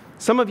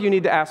 Some of you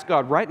need to ask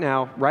God right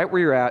now, right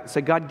where you're at, say,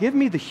 God, give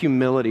me the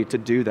humility to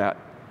do that.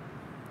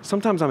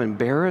 Sometimes I'm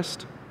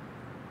embarrassed.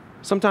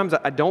 Sometimes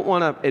I don't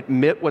want to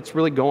admit what's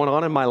really going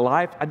on in my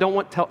life. I don't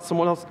want to tell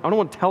someone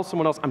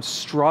else I'm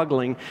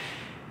struggling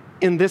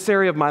in this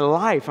area of my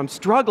life. I'm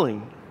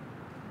struggling.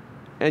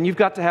 And you've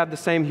got to have the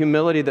same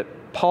humility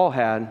that Paul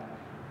had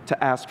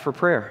to ask for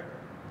prayer.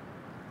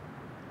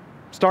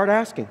 Start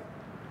asking.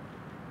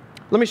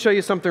 Let me show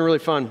you something really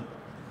fun.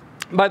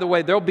 By the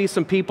way, there'll be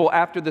some people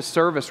after this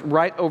service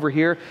right over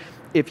here.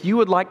 If you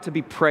would like to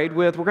be prayed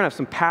with, we're going to have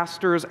some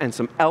pastors and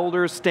some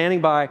elders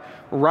standing by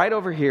right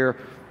over here.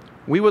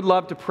 We would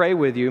love to pray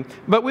with you,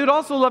 but we would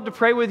also love to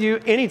pray with you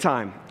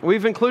anytime.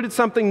 We've included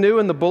something new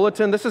in the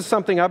bulletin. This is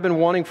something I've been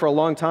wanting for a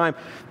long time,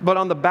 but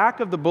on the back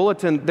of the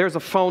bulletin, there's a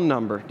phone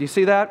number. Do you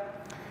see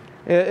that?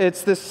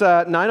 It's this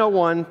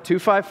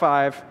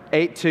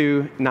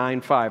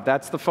 901-255-8295.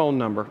 That's the phone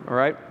number, all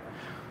right?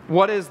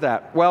 What is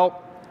that?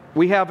 Well,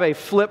 we have a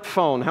flip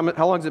phone.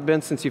 How long has it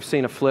been since you've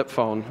seen a flip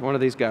phone? One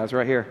of these guys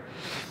right here.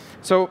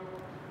 So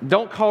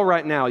don't call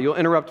right now. You'll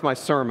interrupt my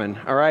sermon,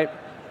 all right?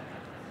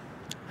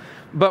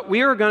 But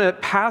we are going to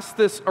pass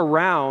this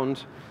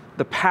around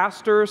the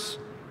pastors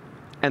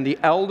and the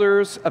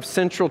elders of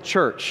Central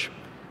Church.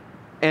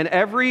 And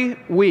every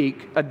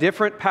week, a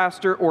different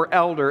pastor or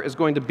elder is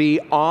going to be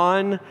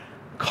on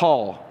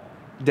call.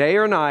 Day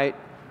or night,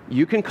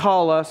 you can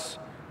call us.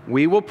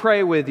 We will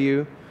pray with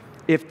you.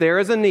 If there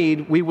is a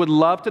need, we would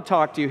love to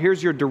talk to you.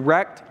 Here's your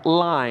direct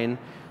line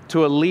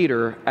to a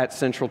leader at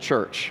Central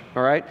Church,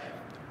 all right?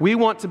 We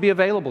want to be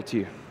available to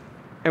you,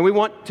 and we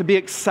want to be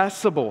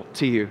accessible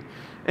to you.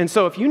 And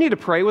so if you need to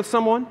pray with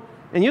someone,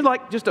 and you'd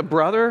like just a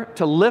brother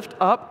to lift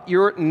up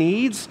your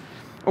needs,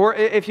 or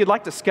if you'd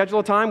like to schedule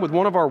a time with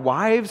one of our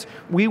wives,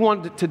 we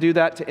want to do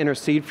that to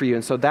intercede for you.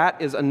 And so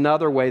that is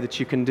another way that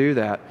you can do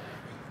that.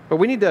 But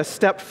we need to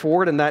step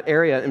forward in that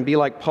area and be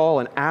like Paul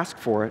and ask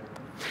for it.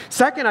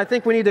 Second, I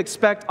think we need to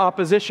expect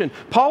opposition.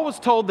 Paul was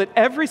told that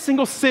every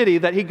single city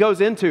that he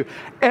goes into,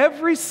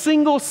 every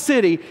single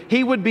city,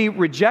 he would be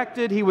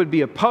rejected, he would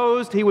be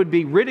opposed, he would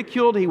be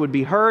ridiculed, he would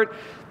be hurt.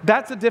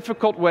 That's a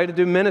difficult way to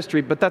do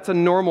ministry, but that's a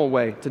normal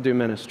way to do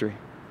ministry.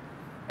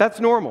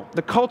 That's normal.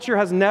 The culture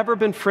has never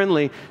been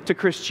friendly to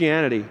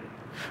Christianity.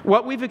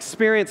 What we've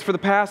experienced for the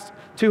past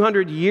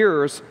 200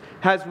 years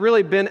has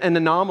really been an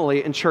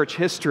anomaly in church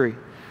history.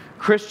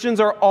 Christians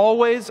are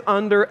always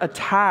under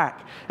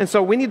attack. And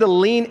so we need to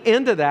lean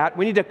into that.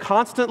 We need to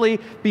constantly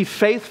be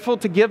faithful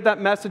to give that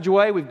message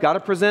away. We've got to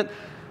present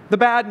the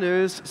bad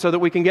news so that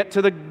we can get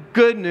to the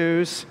good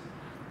news.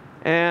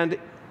 And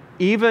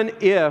even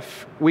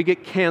if we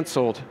get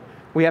canceled,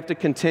 we have to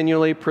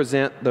continually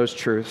present those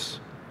truths.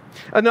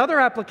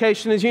 Another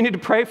application is you need to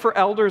pray for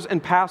elders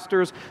and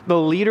pastors, the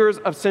leaders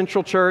of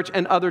Central Church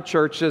and other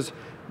churches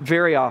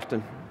very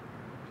often.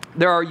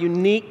 There are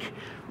unique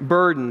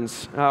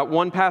burdens.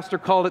 One pastor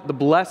called it the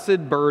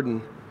blessed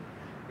burden.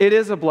 It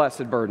is a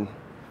blessed burden.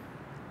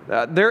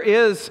 There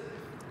is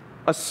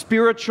a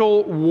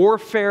spiritual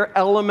warfare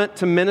element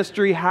to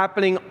ministry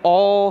happening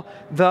all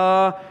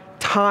the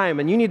time,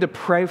 and you need to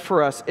pray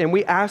for us, and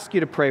we ask you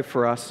to pray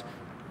for us.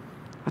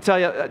 I tell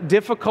you,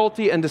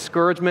 difficulty and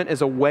discouragement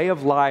is a way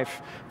of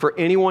life for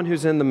anyone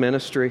who's in the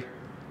ministry.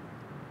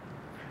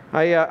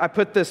 I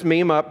put this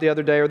meme up the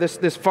other day, or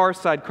this Far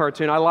Side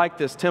cartoon. I like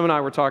this. Tim and I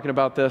were talking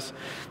about this.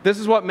 This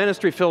is what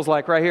ministry feels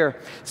like right here.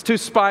 It's two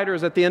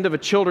spiders at the end of a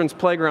children's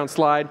playground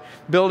slide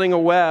building a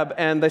web,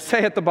 and they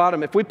say at the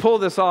bottom, if we pull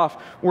this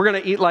off, we're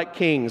going to eat like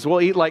kings.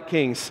 We'll eat like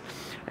kings.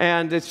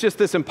 And it's just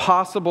this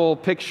impossible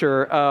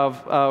picture of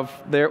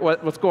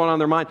what's going on in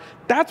their mind.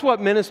 That's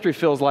what ministry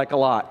feels like a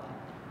lot.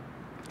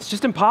 It's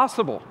just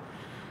impossible.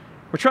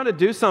 We're trying to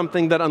do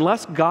something that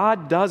unless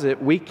God does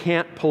it, we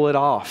can't pull it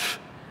off.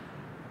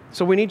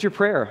 So we need your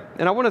prayer.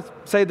 And I want to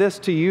say this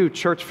to you,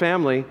 church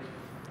family.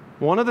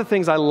 One of the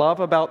things I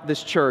love about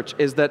this church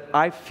is that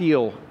I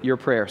feel your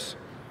prayers.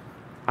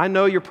 I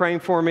know you're praying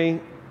for me.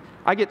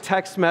 I get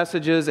text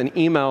messages and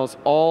emails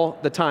all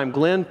the time.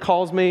 Glenn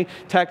calls me,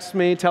 texts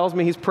me, tells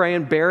me he's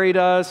praying. Barry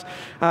does.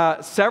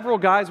 Several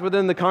guys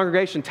within the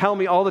congregation tell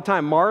me all the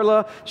time.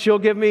 Marla, she'll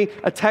give me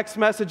a text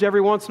message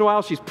every once in a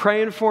while. She's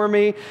praying for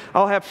me.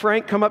 I'll have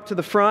Frank come up to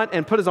the front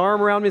and put his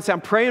arm around me and say,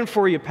 I'm praying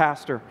for you,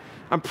 Pastor.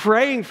 I'm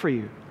praying for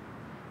you.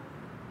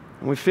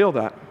 And we feel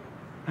that.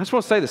 I just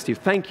want to say this to you.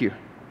 Thank you.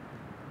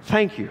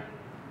 Thank you.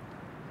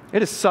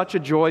 It is such a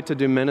joy to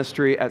do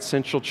ministry at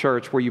Central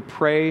Church where you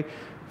pray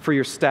for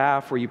your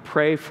staff, where you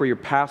pray for your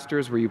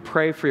pastors, where you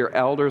pray for your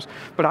elders.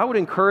 But I would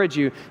encourage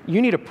you,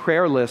 you need a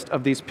prayer list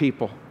of these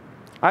people.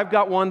 I've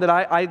got one that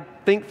I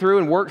think through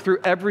and work through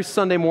every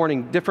Sunday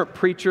morning, different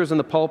preachers in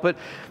the pulpit.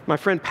 My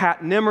friend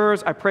Pat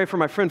Nimmers, I pray for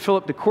my friend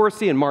Philip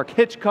DeCourcy and Mark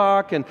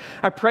Hitchcock, and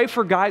I pray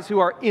for guys who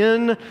are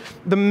in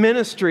the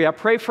ministry. I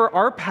pray for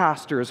our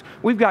pastors.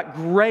 We've got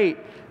great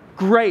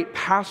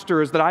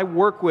pastors that I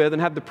work with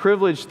and have the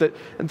privilege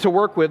to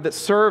work with that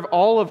serve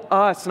all of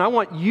us. And I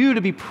want you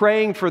to be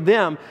praying for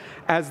them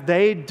as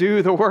they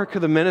do the work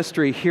of the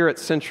ministry here at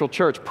Central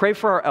Church. Pray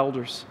for our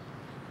elders.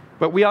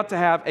 But we ought to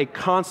have a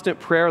constant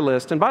prayer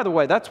list. And by the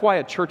way, that's why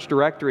a church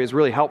directory is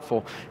really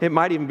helpful. It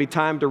might even be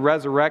time to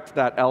resurrect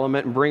that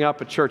element and bring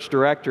up a church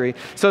directory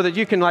so that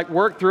you can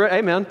work through it.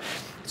 Amen.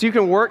 So you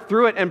can work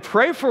through it and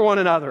pray for one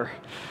another.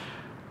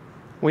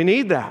 We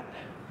need that.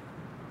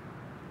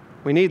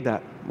 We need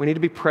that. We need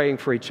to be praying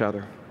for each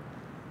other.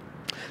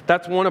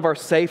 That's one of our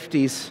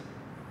safeties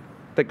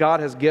that God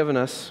has given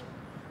us,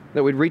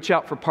 that we'd reach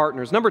out for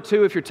partners. Number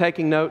two, if you're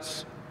taking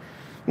notes.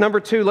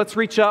 Number two, let's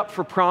reach up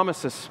for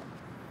promises.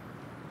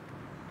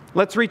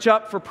 Let's reach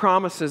up for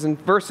promises in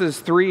verses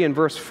 3 and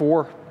verse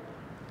 4.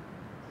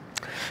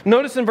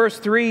 Notice in verse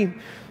 3,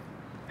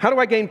 how do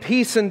I gain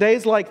peace in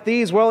days like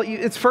these? Well,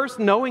 it's first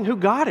knowing who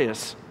God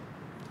is.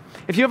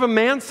 If you have a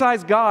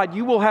man-sized God,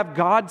 you will have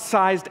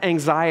God-sized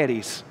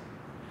anxieties.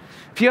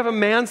 If you have a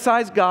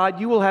man-sized God,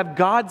 you will have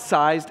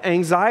God-sized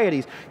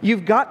anxieties.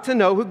 You've got to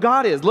know who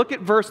God is. Look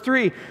at verse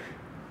 3.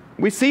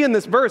 We see in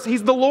this verse,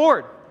 He's the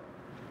Lord.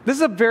 This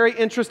is a very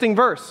interesting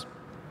verse.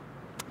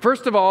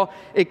 First of all,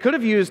 it could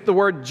have used the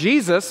word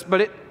Jesus,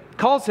 but it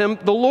calls Him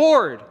the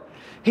Lord.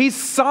 He's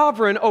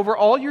sovereign over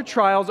all your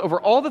trials, over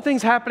all the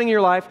things happening in your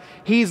life.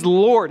 He's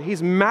Lord.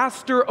 He's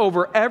master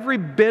over every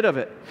bit of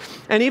it.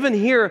 And even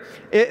here,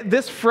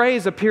 this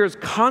phrase appears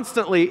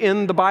constantly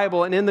in the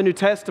Bible and in the New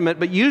Testament,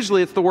 but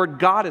usually it's the word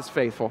God is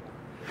faithful.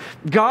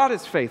 God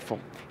is faithful.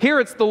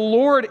 Here it's the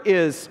Lord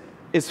is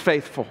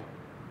faithful.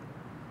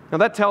 Now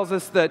that tells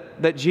us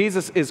that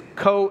Jesus is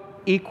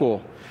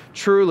co-equal,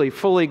 truly,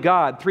 fully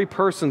God, three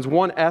persons,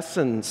 one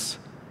essence.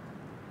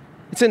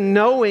 It's in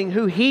knowing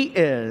who He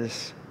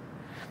is.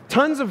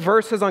 Tons of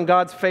verses on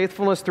God's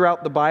faithfulness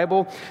throughout the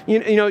Bible.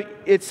 You know,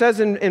 it says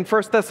in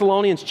 1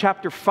 Thessalonians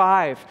chapter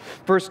 5,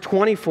 verse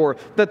 24,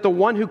 that the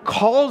one who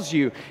calls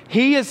you,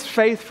 He is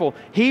faithful.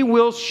 He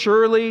will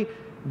surely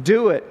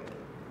do it.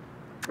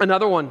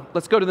 Another one,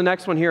 let's go to the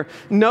next one here.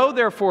 Know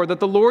therefore that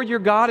the Lord your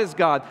God is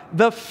God,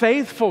 the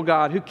faithful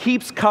God who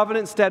keeps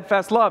covenant and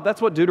steadfast love.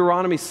 That's what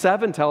Deuteronomy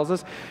 7 tells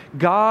us.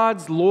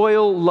 God's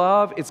loyal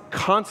love is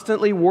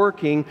constantly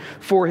working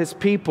for His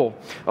people.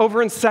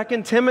 Over in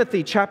 2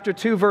 Timothy chapter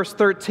 2, verse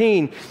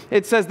 13,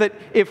 it says that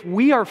if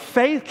we are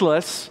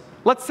faithless,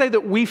 let's say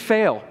that we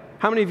fail.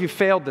 How many of you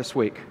failed this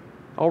week?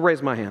 I'll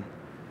raise my hand.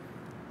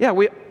 Yeah,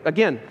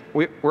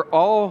 we're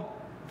all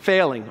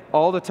failing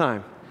all the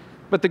time.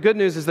 But the good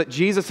news is that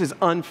Jesus is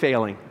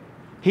unfailing.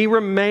 He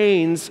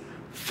remains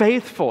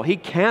faithful. He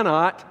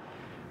cannot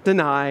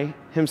deny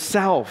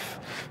Himself.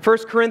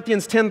 1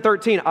 Corinthians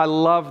 10:13, I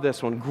love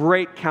this one.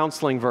 Great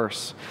counseling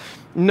verse.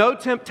 No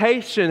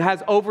temptation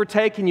has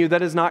overtaken you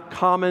that is not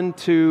common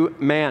to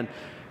man.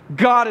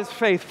 God is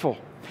faithful.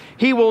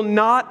 He will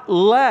not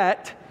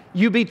let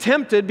you be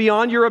tempted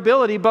beyond your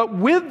ability, but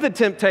with the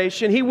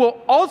temptation, He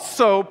will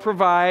also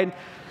provide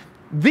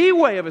the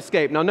way of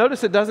escape. Now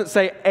notice it doesn't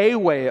say a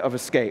way of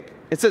escape.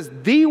 It says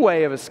the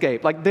way of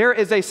escape. Like there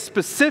is a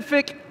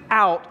specific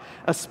out,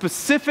 a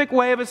specific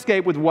way of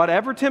escape with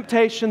whatever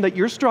temptation that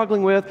you're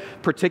struggling with,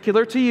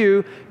 particular to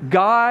you.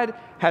 God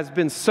has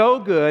been so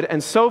good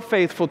and so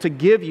faithful to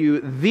give you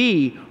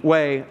the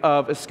way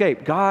of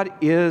escape. God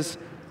is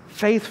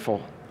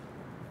faithful.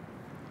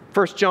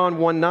 1 John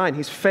 1:9,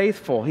 He's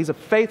faithful. He's a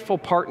faithful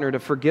partner to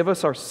forgive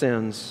us our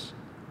sins.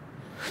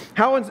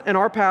 How in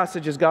our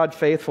passage is God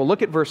faithful?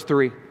 Look at verse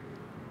 3.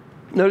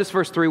 Notice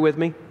verse 3 with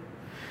me.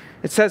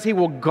 It says He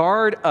will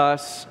guard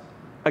us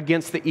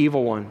against the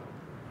evil one.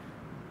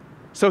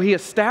 So He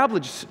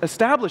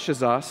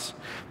establishes us,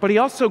 but He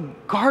also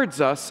guards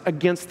us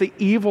against the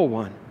evil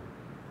one.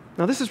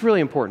 Now this is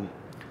really important.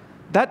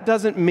 That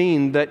doesn't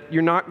mean that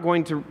you're not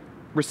going to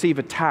receive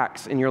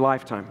attacks in your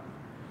lifetime.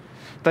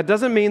 That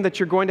doesn't mean that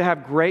you're going to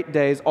have great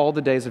days all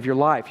the days of your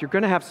life. You're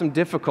going to have some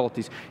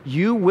difficulties.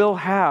 You will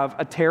have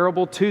a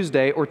terrible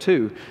Tuesday or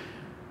two.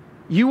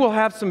 You will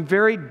have some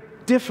very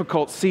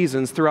difficult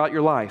seasons throughout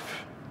your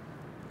life.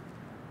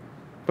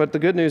 But the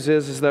good news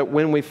is that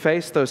when we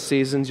face those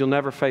seasons, you'll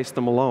never face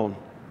them alone.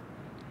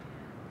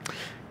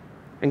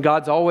 And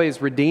God's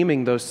always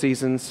redeeming those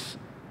seasons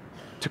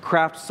to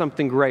craft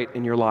something great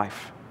in your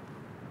life.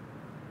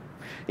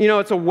 You know,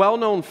 it's a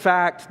well-known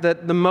fact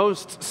that the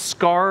most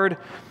scarred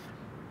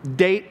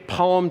date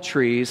palm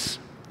trees,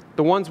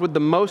 the ones with the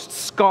most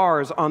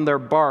scars on their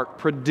bark,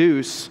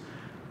 produce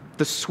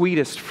the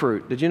sweetest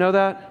fruit. Did you know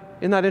that?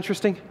 Isn't that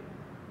interesting?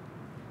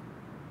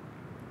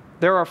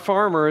 There are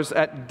farmers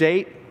at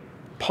date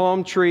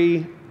palm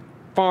tree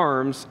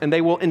farms, and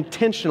they will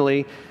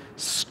intentionally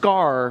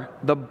scar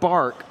the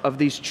bark of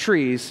these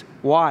trees.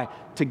 Why?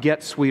 To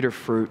get sweeter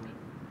fruit.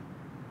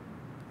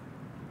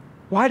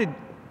 Why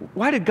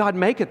did God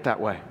make it that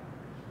way?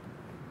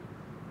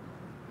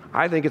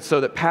 I think it's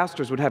so that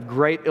pastors would have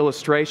great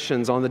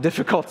illustrations on the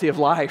difficulty of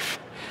life.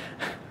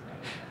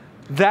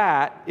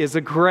 That is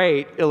a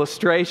great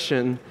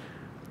illustration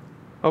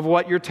of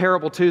what your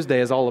terrible Tuesday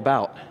is all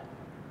about.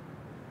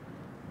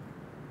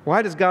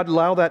 Why does God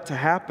allow that to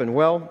happen?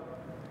 Well,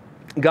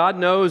 God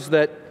knows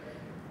that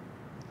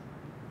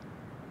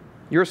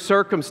your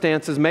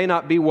circumstances may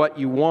not be what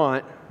you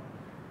want,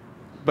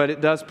 but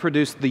it does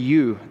produce the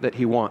you that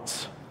He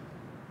wants.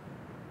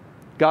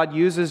 God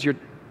uses your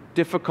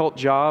difficult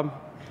job.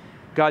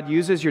 God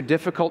uses your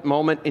difficult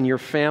moment in your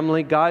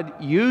family.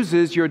 God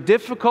uses your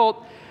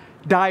difficult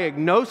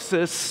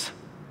diagnosis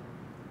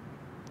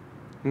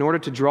in order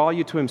to draw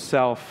you to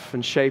Himself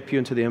and shape you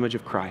into the image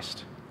of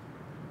Christ.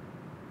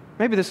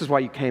 Maybe this is why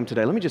you came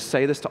today. Let me just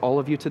say this to all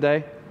of you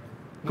today.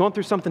 Going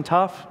through something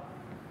tough?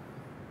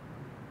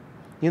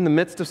 In the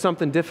midst of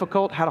something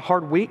difficult? Had a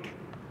hard week?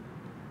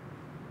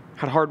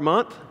 Had a hard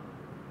month?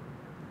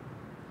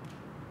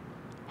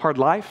 Hard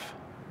life?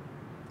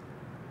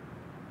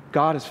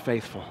 God is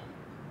faithful.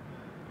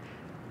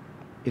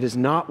 It is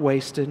not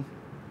wasted.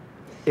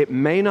 It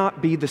may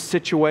not be the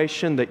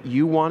situation that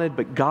you wanted,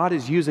 but God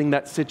is using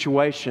that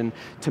situation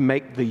to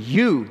make the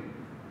you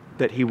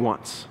that He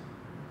wants.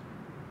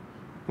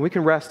 And we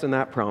can rest in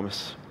that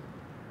promise.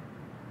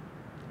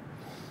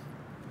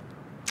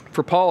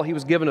 For Paul, he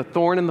was given a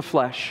thorn in the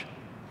flesh.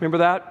 Remember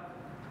that?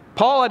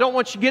 Paul, I don't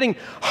want you getting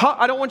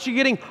I don't want you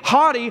getting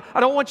haughty. I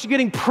don't want you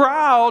getting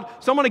proud.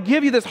 So I'm going to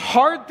give you this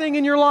hard thing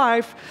in your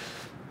life.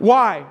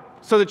 Why?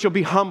 so that you'll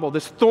be humble,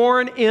 this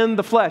thorn in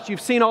the flesh.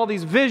 You've seen all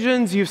these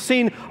visions, you've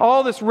seen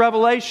all this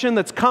revelation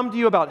that's come to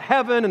you about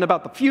heaven and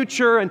about the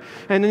future, and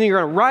then you're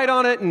going to write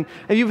on it, and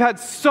you've had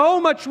so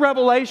much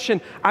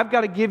revelation. I've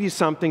got to give you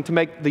something to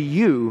make the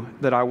you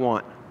that I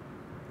want.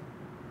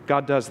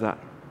 God does that.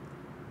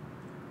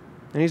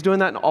 And He's doing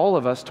that in all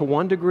of us to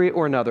one degree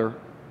or another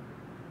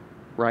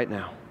right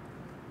now.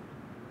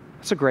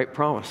 That's a great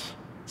promise.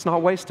 It's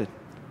not wasted.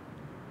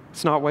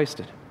 It's not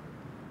wasted.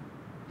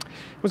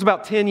 It was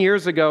about 10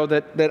 years ago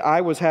that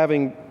I was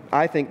having,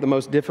 I think, the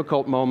most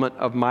difficult moment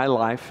of my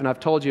life, and I've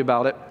told you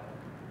about it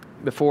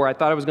before. I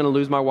thought I was going to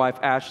lose my wife,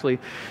 Ashley.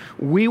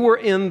 We were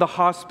in the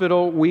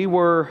hospital. We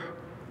were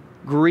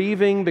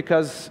grieving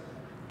because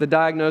the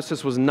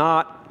diagnosis was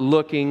not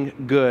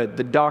looking good.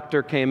 The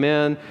doctor came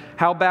in.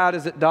 How bad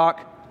is it,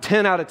 doc?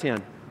 10 out of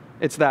 10.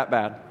 It's that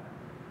bad.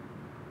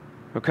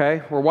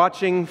 Okay? We're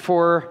watching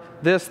for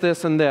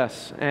this, and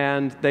this.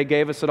 And they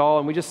gave us it all,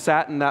 and we just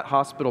sat in that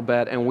hospital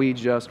bed, and we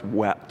just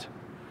wept.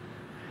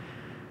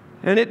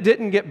 And it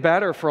didn't get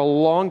better for a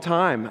long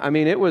time. I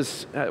mean, it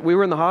was, we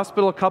were in the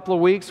hospital a couple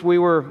of weeks. We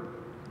were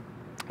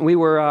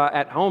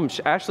at home.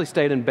 Ashley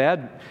stayed in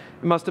bed.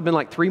 It must have been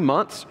like 3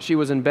 months she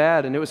was in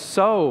bed, and it was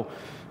so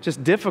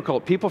just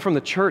difficult. People from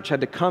the church had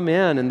to come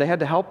in, and they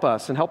had to help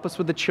us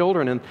with the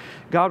children, and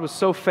God was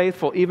so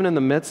faithful even in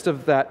the midst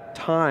of that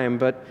time.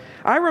 But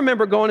I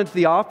remember going into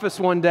the office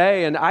one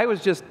day, and I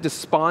was just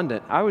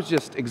despondent. I was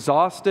just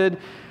exhausted,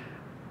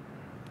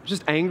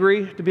 just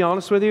angry, to be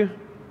honest with you,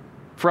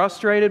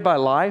 frustrated by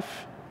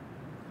life.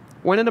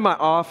 Went into my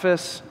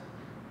office,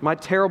 my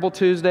terrible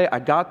Tuesday. I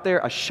got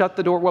there, I shut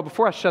the door. Well,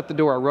 before I shut the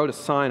door, I wrote a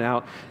sign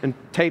out and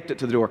taped it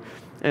to the door.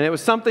 And it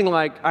was something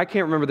like, I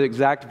can't remember the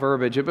exact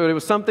verbiage, but it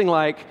was something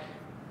like,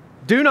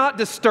 do not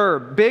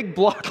disturb, big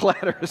block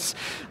letters.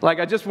 Like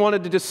I just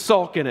wanted to just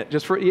sulk in it.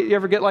 You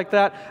ever get like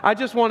that? I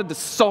just wanted to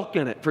sulk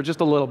in it for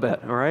just a little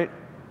bit, all right?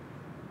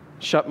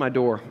 Shut my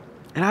door.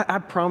 And I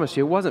promise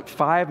you, it wasn't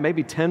 5,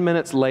 maybe 10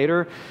 minutes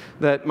later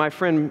that my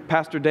friend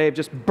Pastor Dave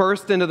just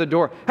burst into the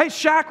door. Hey,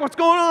 Shaq, what's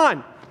going on?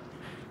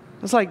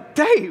 I was like,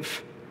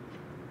 Dave,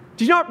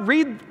 do you not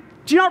read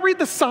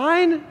the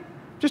sign?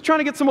 Just trying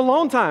to get some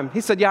alone time. He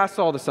said, yeah, I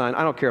saw the sign.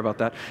 I don't care about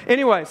that.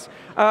 Anyways,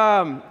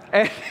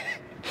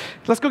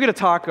 let's go get a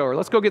taco or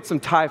let's go get some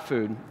Thai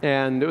food.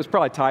 And it was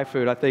probably Thai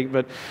food, I think.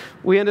 But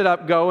we ended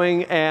up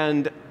going,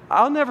 and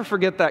I'll never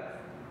forget that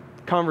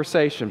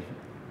conversation.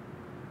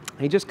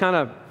 He just kind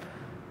of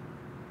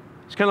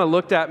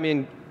looked at me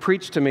and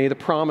preached to me the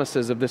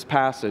promises of this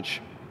passage.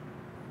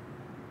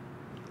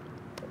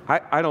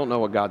 I don't know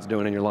what God's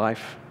doing in your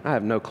life. I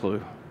have no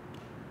clue.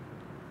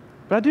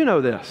 But I do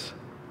know this,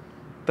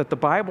 that the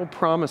Bible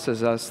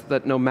promises us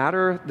that no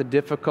matter the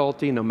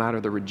difficulty, no matter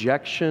the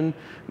rejection,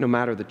 no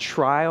matter the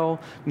trial,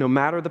 no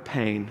matter the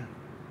pain,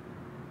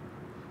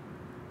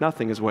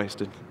 nothing is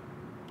wasted.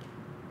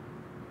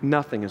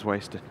 Nothing is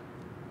wasted.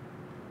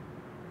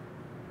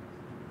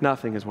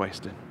 Nothing is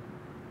wasted.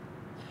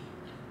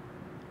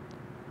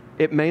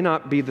 It may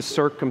not be the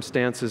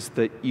circumstances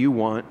that you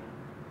want,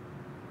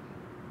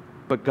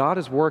 but God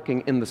is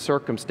working in the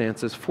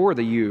circumstances for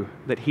the you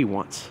that He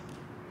wants.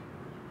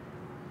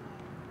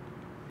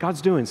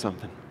 God's doing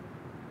something.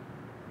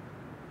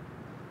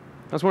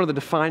 That's one of the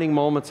defining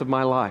moments of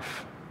my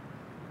life.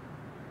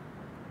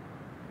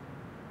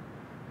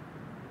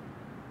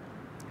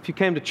 If you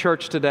came to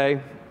church today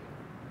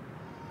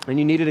and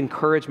you needed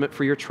encouragement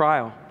for your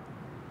trial,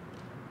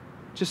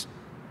 just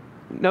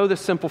know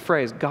this simple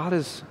phrase: God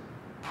has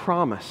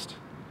promised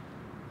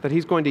that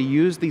He's going to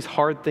use these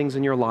hard things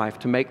in your life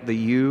to make the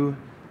you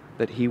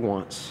that He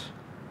wants.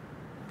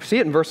 See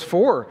it in verse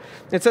 4.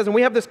 It says, and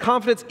we have this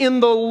confidence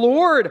in the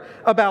Lord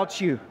about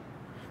you,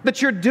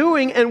 that you're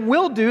doing and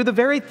will do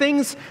the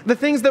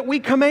things that we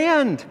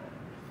command.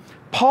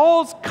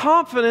 Paul's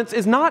confidence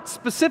is not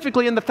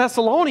specifically in the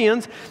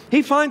Thessalonians.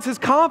 He finds his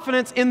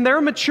confidence in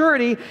their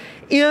maturity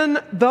in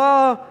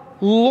the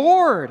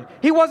Lord.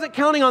 He wasn't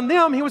counting on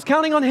them, he was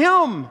counting on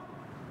Him.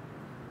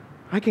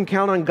 I can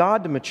count on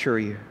God to mature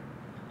you.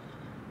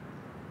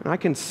 And I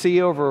can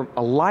see over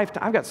a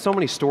lifetime. I've got so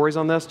many stories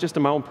on this just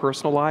in my own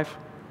personal life.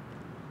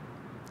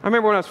 I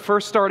remember when I was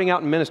first starting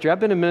out in ministry. I've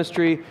been in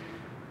ministry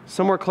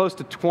somewhere close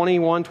to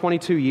 21,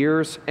 22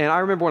 years. And I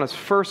remember when I was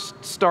first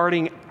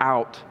starting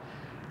out,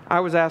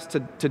 I was asked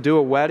to do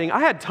a wedding. I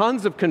had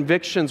tons of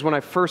convictions when I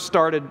first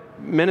started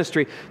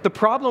ministry. The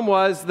problem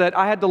was that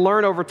I had to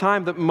learn over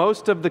time that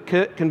most of the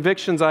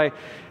convictions I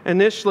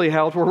initially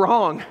held were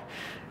wrong.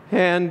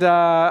 And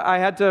I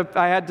had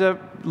to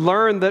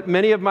learn that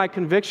many of my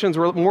convictions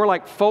were more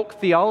like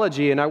folk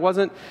theology, and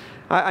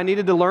I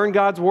needed to learn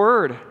God's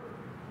Word.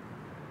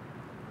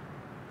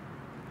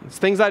 It's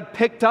things I'd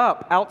picked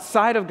up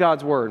outside of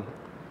God's Word.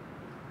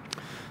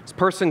 This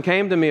person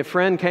came to me, a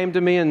friend came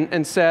to me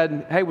and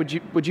said, hey, would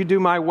you do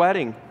my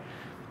wedding?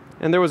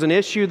 And there was an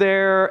issue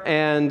there,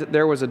 and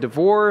there was a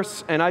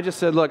divorce, and I just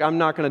said, look, I'm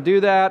not going to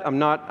do that. I'm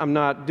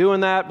not doing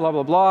that, blah,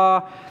 blah,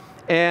 blah.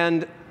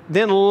 And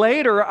then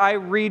later, I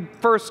read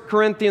 1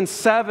 Corinthians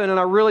 7, and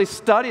I really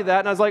study that,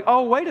 and I was like,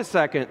 oh, wait a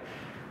second.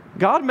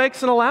 God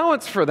makes an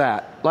allowance for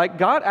that. Like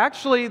God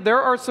actually, there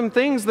are some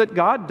things that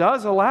God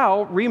does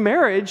allow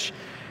remarriage,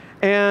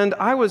 and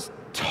I was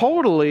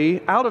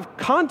totally out of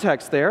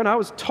context there, and I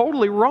was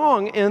totally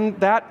wrong in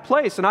that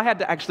place. And I had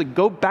to actually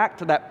go back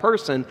to that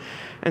person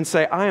and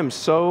say, I am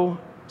so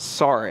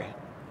sorry.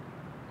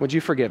 Would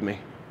you forgive me?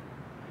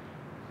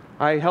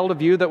 I held a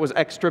view that was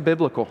extra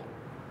biblical.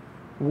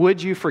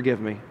 Would you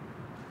forgive me?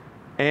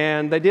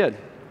 And they did.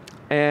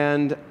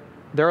 And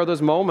there are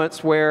those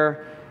moments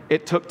where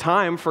it took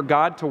time for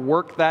God to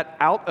work that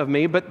out of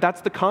me, but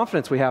that's the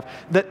confidence we have,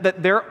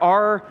 that there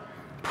are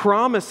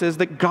promises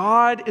that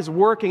God is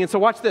working. And so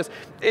watch this.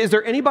 Is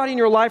there anybody in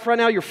your life right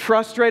now you're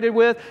frustrated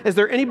with? Is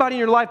there anybody in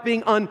your life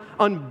being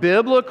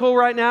unbiblical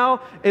right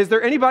now? Is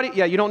there anybody?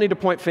 Yeah, you don't need to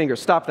point fingers.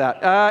 Stop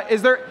that.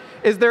 Is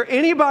there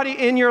anybody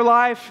in your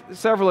life?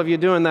 Several of you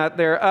doing that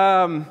there.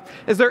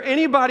 Is there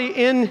anybody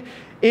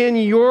in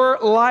your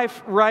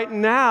life right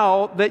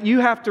now that you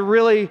have to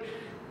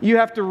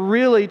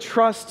really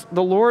trust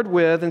the Lord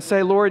with and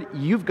say, Lord,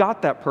 you've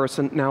got that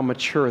person. Now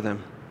mature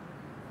them.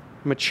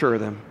 Mature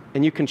them.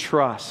 And you can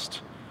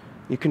trust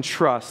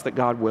that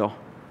God will.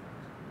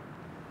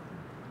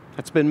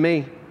 That's been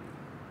me.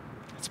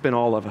 It's been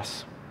all of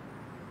us.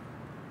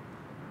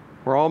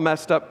 We're all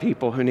messed up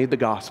people who need the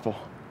gospel.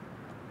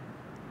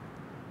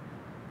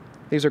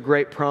 These are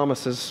great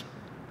promises.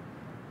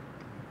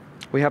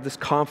 We have this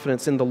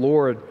confidence in the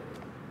Lord.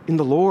 In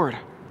the Lord.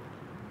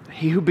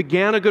 He who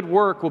began a good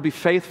work will be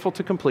faithful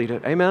to complete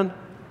it. Amen?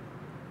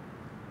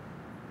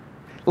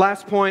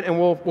 Last point, and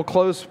we'll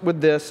close with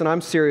this, and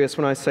I'm serious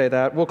when I say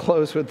that. We'll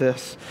close with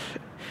this.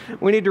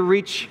 We need to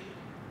reach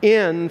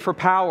in for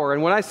power.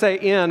 And when I say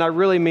in, I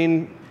really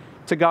mean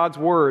to God's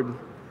Word.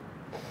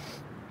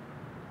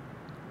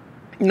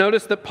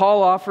 Notice that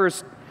Paul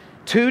offers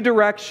two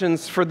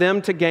directions for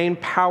them to gain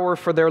power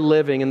for their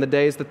living in the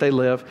days that they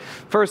live.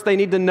 First, they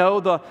need to know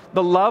the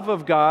love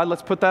of God.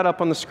 Let's put that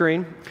up on the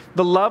screen.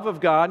 The love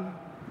of God,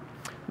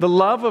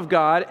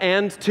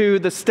 and to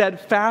the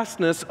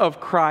steadfastness of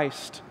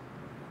Christ.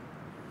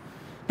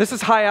 This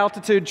is high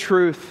altitude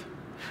truth.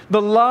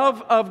 The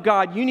love of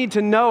God, you need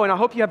to know, and I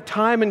hope you have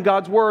time in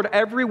God's Word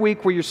every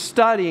week where you're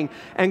studying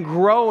and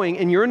growing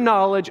in your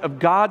knowledge of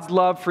God's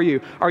love for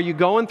you. Are you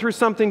going through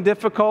something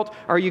difficult?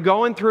 Are you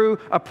going through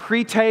a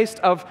pre-taste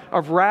of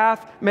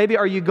wrath? Maybe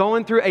are you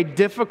going through a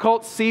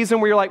difficult season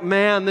where you're like,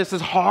 man, this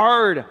is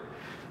hard.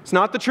 It's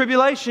not the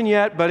tribulation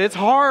yet, but it's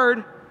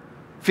hard.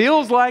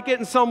 Feels like it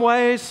in some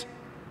ways.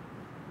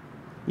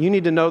 You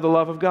need to know the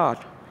love of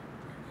God.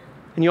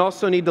 And you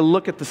also need to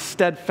look at the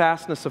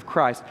steadfastness of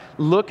Christ.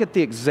 Look at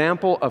the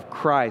example of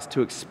Christ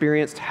who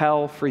experienced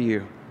hell for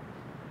you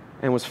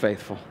and was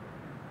faithful.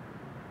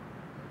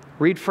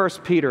 Read 1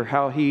 Peter,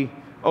 how he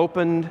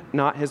opened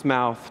not his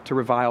mouth to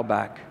revile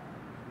back.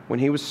 When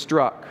he was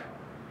struck,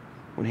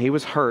 when he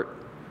was hurt,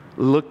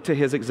 look to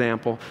his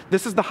example.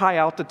 This is the high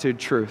altitude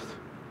truth.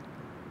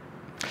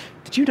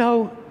 Did you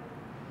know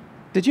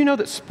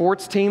that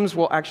sports teams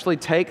will actually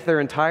take their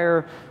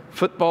entire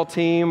football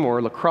team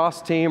or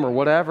lacrosse team or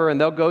whatever, and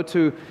they'll go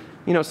to,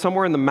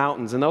 somewhere in the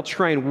mountains, and they'll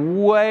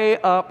train way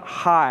up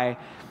high.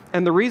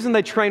 And the reason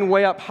they train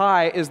way up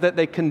high is that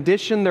they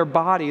condition their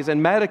bodies,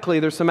 and medically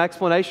there's some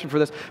explanation for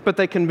this, but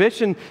they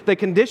condition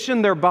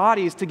their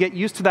bodies to get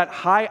used to that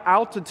high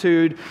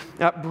altitude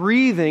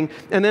breathing,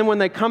 and then when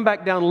they come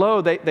back down low,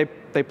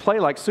 they play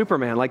like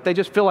Superman. Like they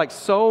just feel like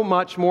so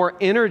much more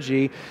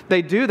energy.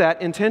 They do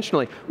that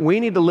intentionally. We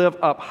need to live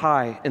up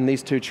high in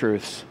these two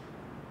truths.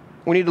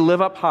 We need to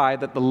live up high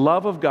that the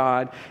love of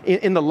God,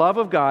 in the love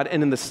of God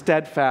and in the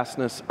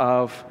steadfastness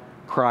of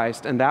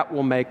Christ, and that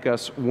will make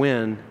us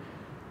win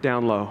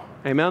down low.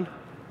 Amen?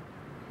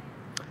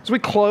 As we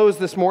close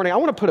this morning, I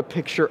want to put a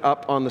picture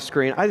up on the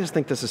screen. I just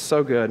think this is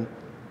so good.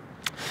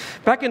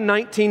 Back in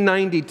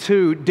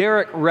 1992,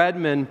 Derek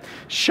Redmond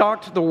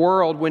shocked the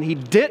world when he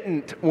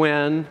didn't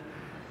win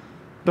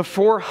the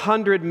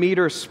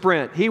 400-meter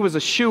sprint. He was a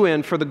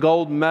shoo-in for the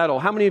gold medal.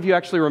 How many of you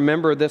actually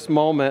remember this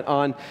moment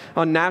on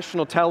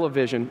national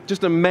television?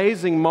 Just an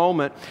amazing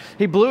moment.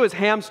 He blew his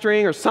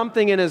hamstring or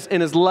something in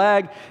his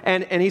leg,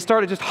 and he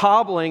started just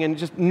hobbling and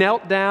just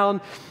knelt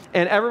down,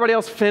 and everybody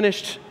else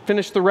finished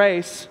the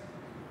race,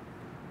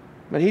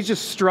 but he's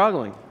just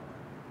struggling.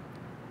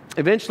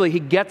 Eventually, he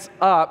gets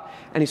up,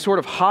 and he sort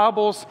of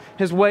hobbles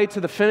his way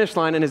to the finish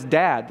line, and his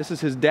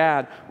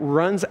dad,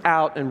 runs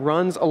out and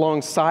runs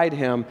alongside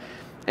him.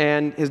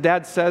 And his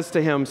dad says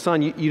to him,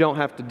 son, you don't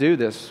have to do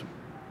this.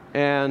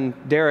 And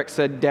Derek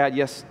said, Dad,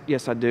 yes,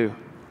 I do.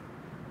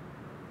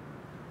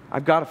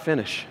 I've got to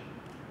finish.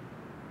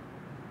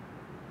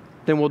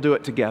 Then we'll do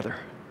it together.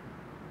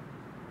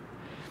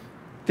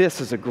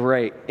 This is a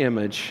great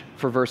image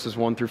for verses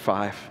 1 through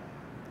 5.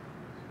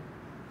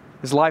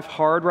 Is life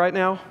hard right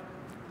now?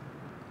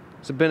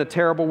 Has it been a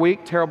terrible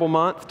week, terrible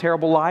month,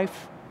 terrible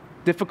life,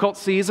 difficult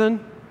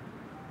season?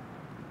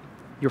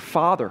 Your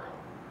Father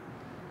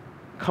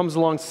comes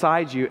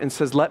alongside you and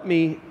says, let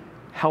me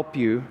help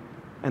you,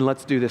 and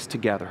let's do this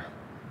together.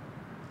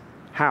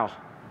 How?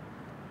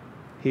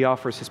 He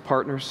offers his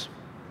partners.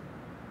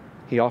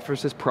 He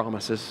offers his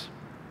promises.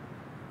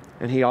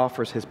 and he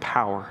offers his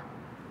power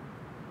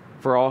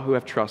for all who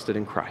have trusted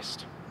in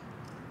Christ.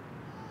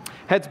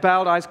 Heads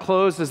bowed, eyes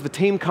closed as the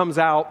team comes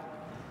out.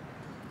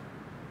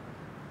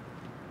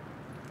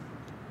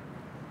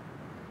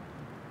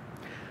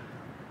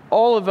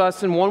 All of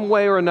us, in one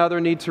way or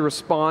another, need to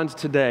respond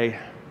today.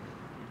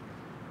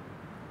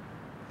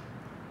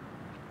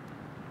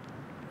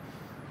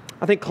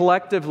 I think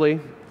collectively,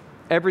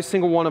 every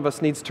single one of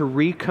us needs to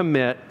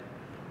recommit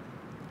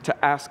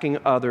to asking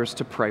others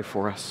to pray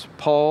for us.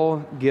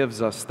 Paul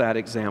gives us that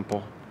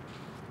example.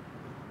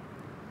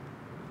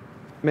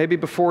 Maybe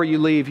before you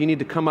leave, you need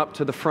to come up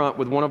to the front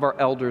with one of our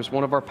elders,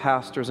 one of our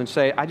pastors, and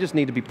say, I just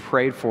need to be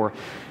prayed for.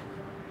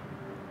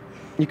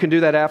 You can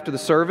do that after the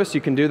service. You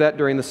can do that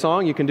during the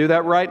song. You can do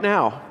that right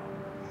now.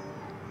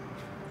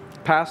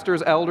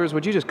 Pastors, elders,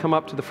 would you just come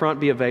up to the front,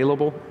 be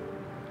available?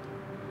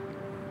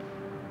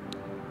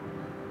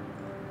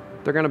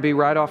 They're going to be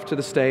right off to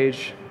the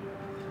stage.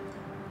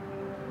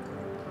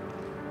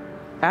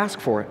 Ask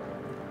for it.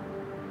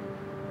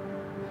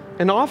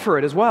 And offer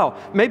it as well.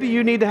 Maybe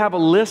you need to have a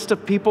list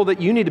of people that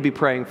you need to be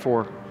praying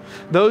for.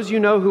 Those you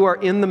know who are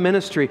in the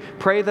ministry,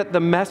 pray that the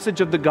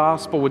message of the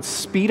gospel would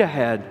speed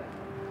ahead.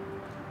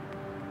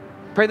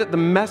 Pray that the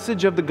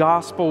message of the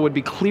gospel would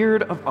be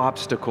cleared of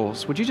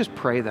obstacles. Would you just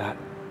pray that?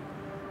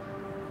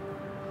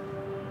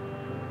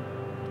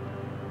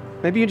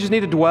 Maybe you just need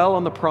to dwell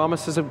on the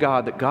promises of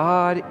God, that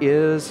God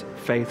is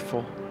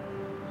faithful.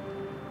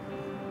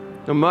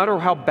 No matter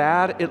how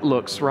bad it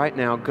looks right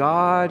now,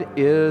 God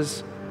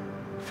is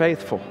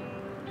faithful.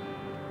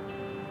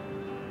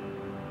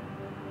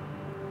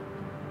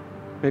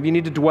 Maybe you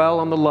need to dwell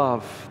on the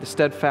love, the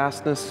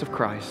steadfastness of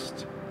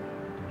Christ.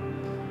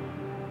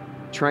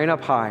 Train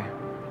up high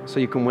so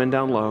you can win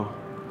down low.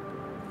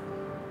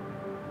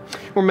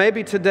 Or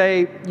maybe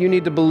today you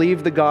need to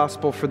believe the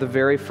gospel for the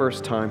very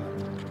first time.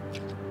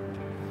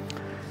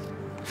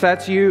 If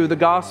that's you, the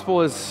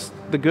gospel is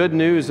the good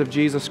news of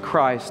Jesus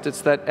Christ.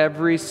 It's that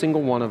every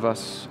single one of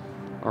us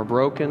are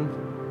broken,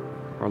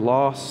 are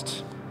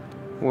lost.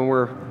 When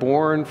we're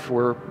born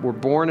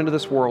into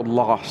this world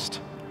lost.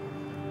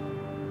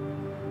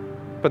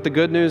 But the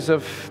good news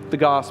of the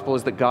gospel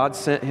is that God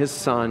sent his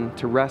Son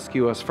to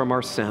rescue us from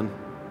our sin,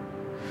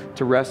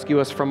 to rescue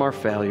us from our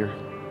failure.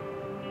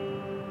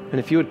 And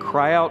if you would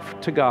cry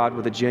out to God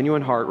with a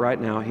genuine heart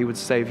right now, he would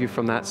save you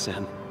from that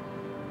sin.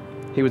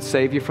 He would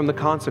save you from the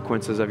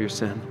consequences of your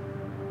sin.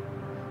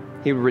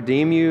 He would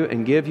redeem you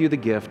and give you the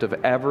gift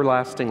of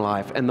everlasting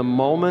life. And the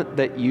moment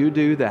that you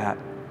do that,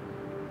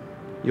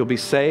 you'll be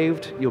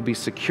saved, you'll be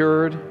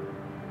secured,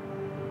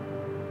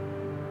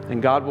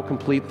 and God will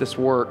complete this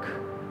work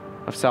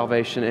of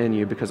salvation in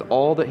you, because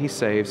all that he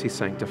saves, he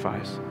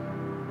sanctifies.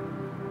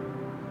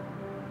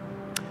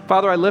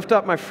 Father, I lift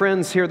up my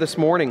friends here this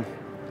morning.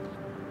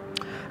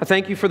 I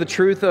thank you for the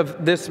truth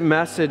of this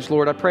message,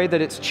 Lord. I pray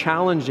that it's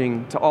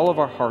challenging to all of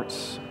our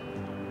hearts.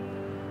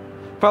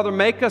 Father,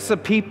 make us a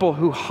people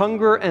who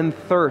hunger and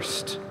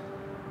thirst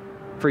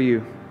for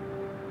you.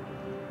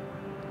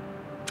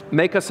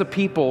 Make us a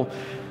people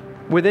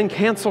within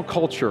cancel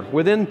culture,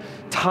 within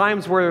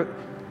times where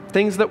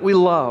things that we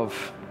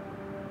love,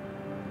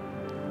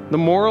 the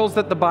morals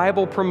that the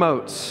Bible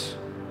promotes,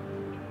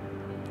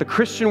 the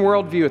Christian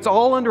worldview, it's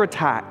all under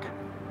attack.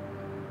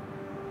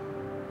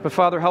 But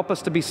Father, help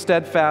us to be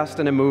steadfast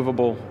and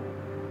immovable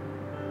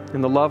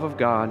in the love of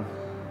God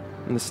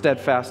and the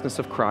steadfastness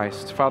of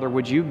Christ. Father,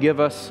 would you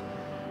give us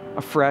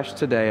afresh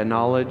today a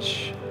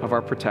knowledge of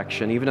our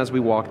protection, even as we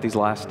walk these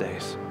last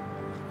days.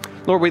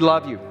 Lord, we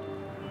love you.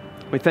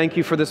 We thank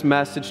you for this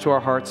message to our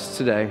hearts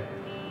today.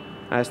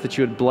 I ask that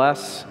you would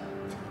bless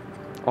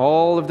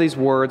all of these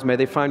words. May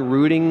they find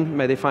rooting,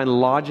 may they find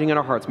lodging in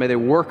our hearts. May they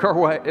work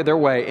their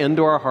way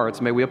into our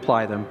hearts. May we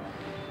apply them.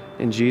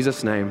 In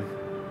Jesus' name.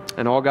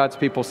 And all God's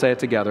people say it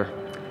together.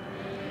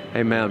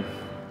 Amen.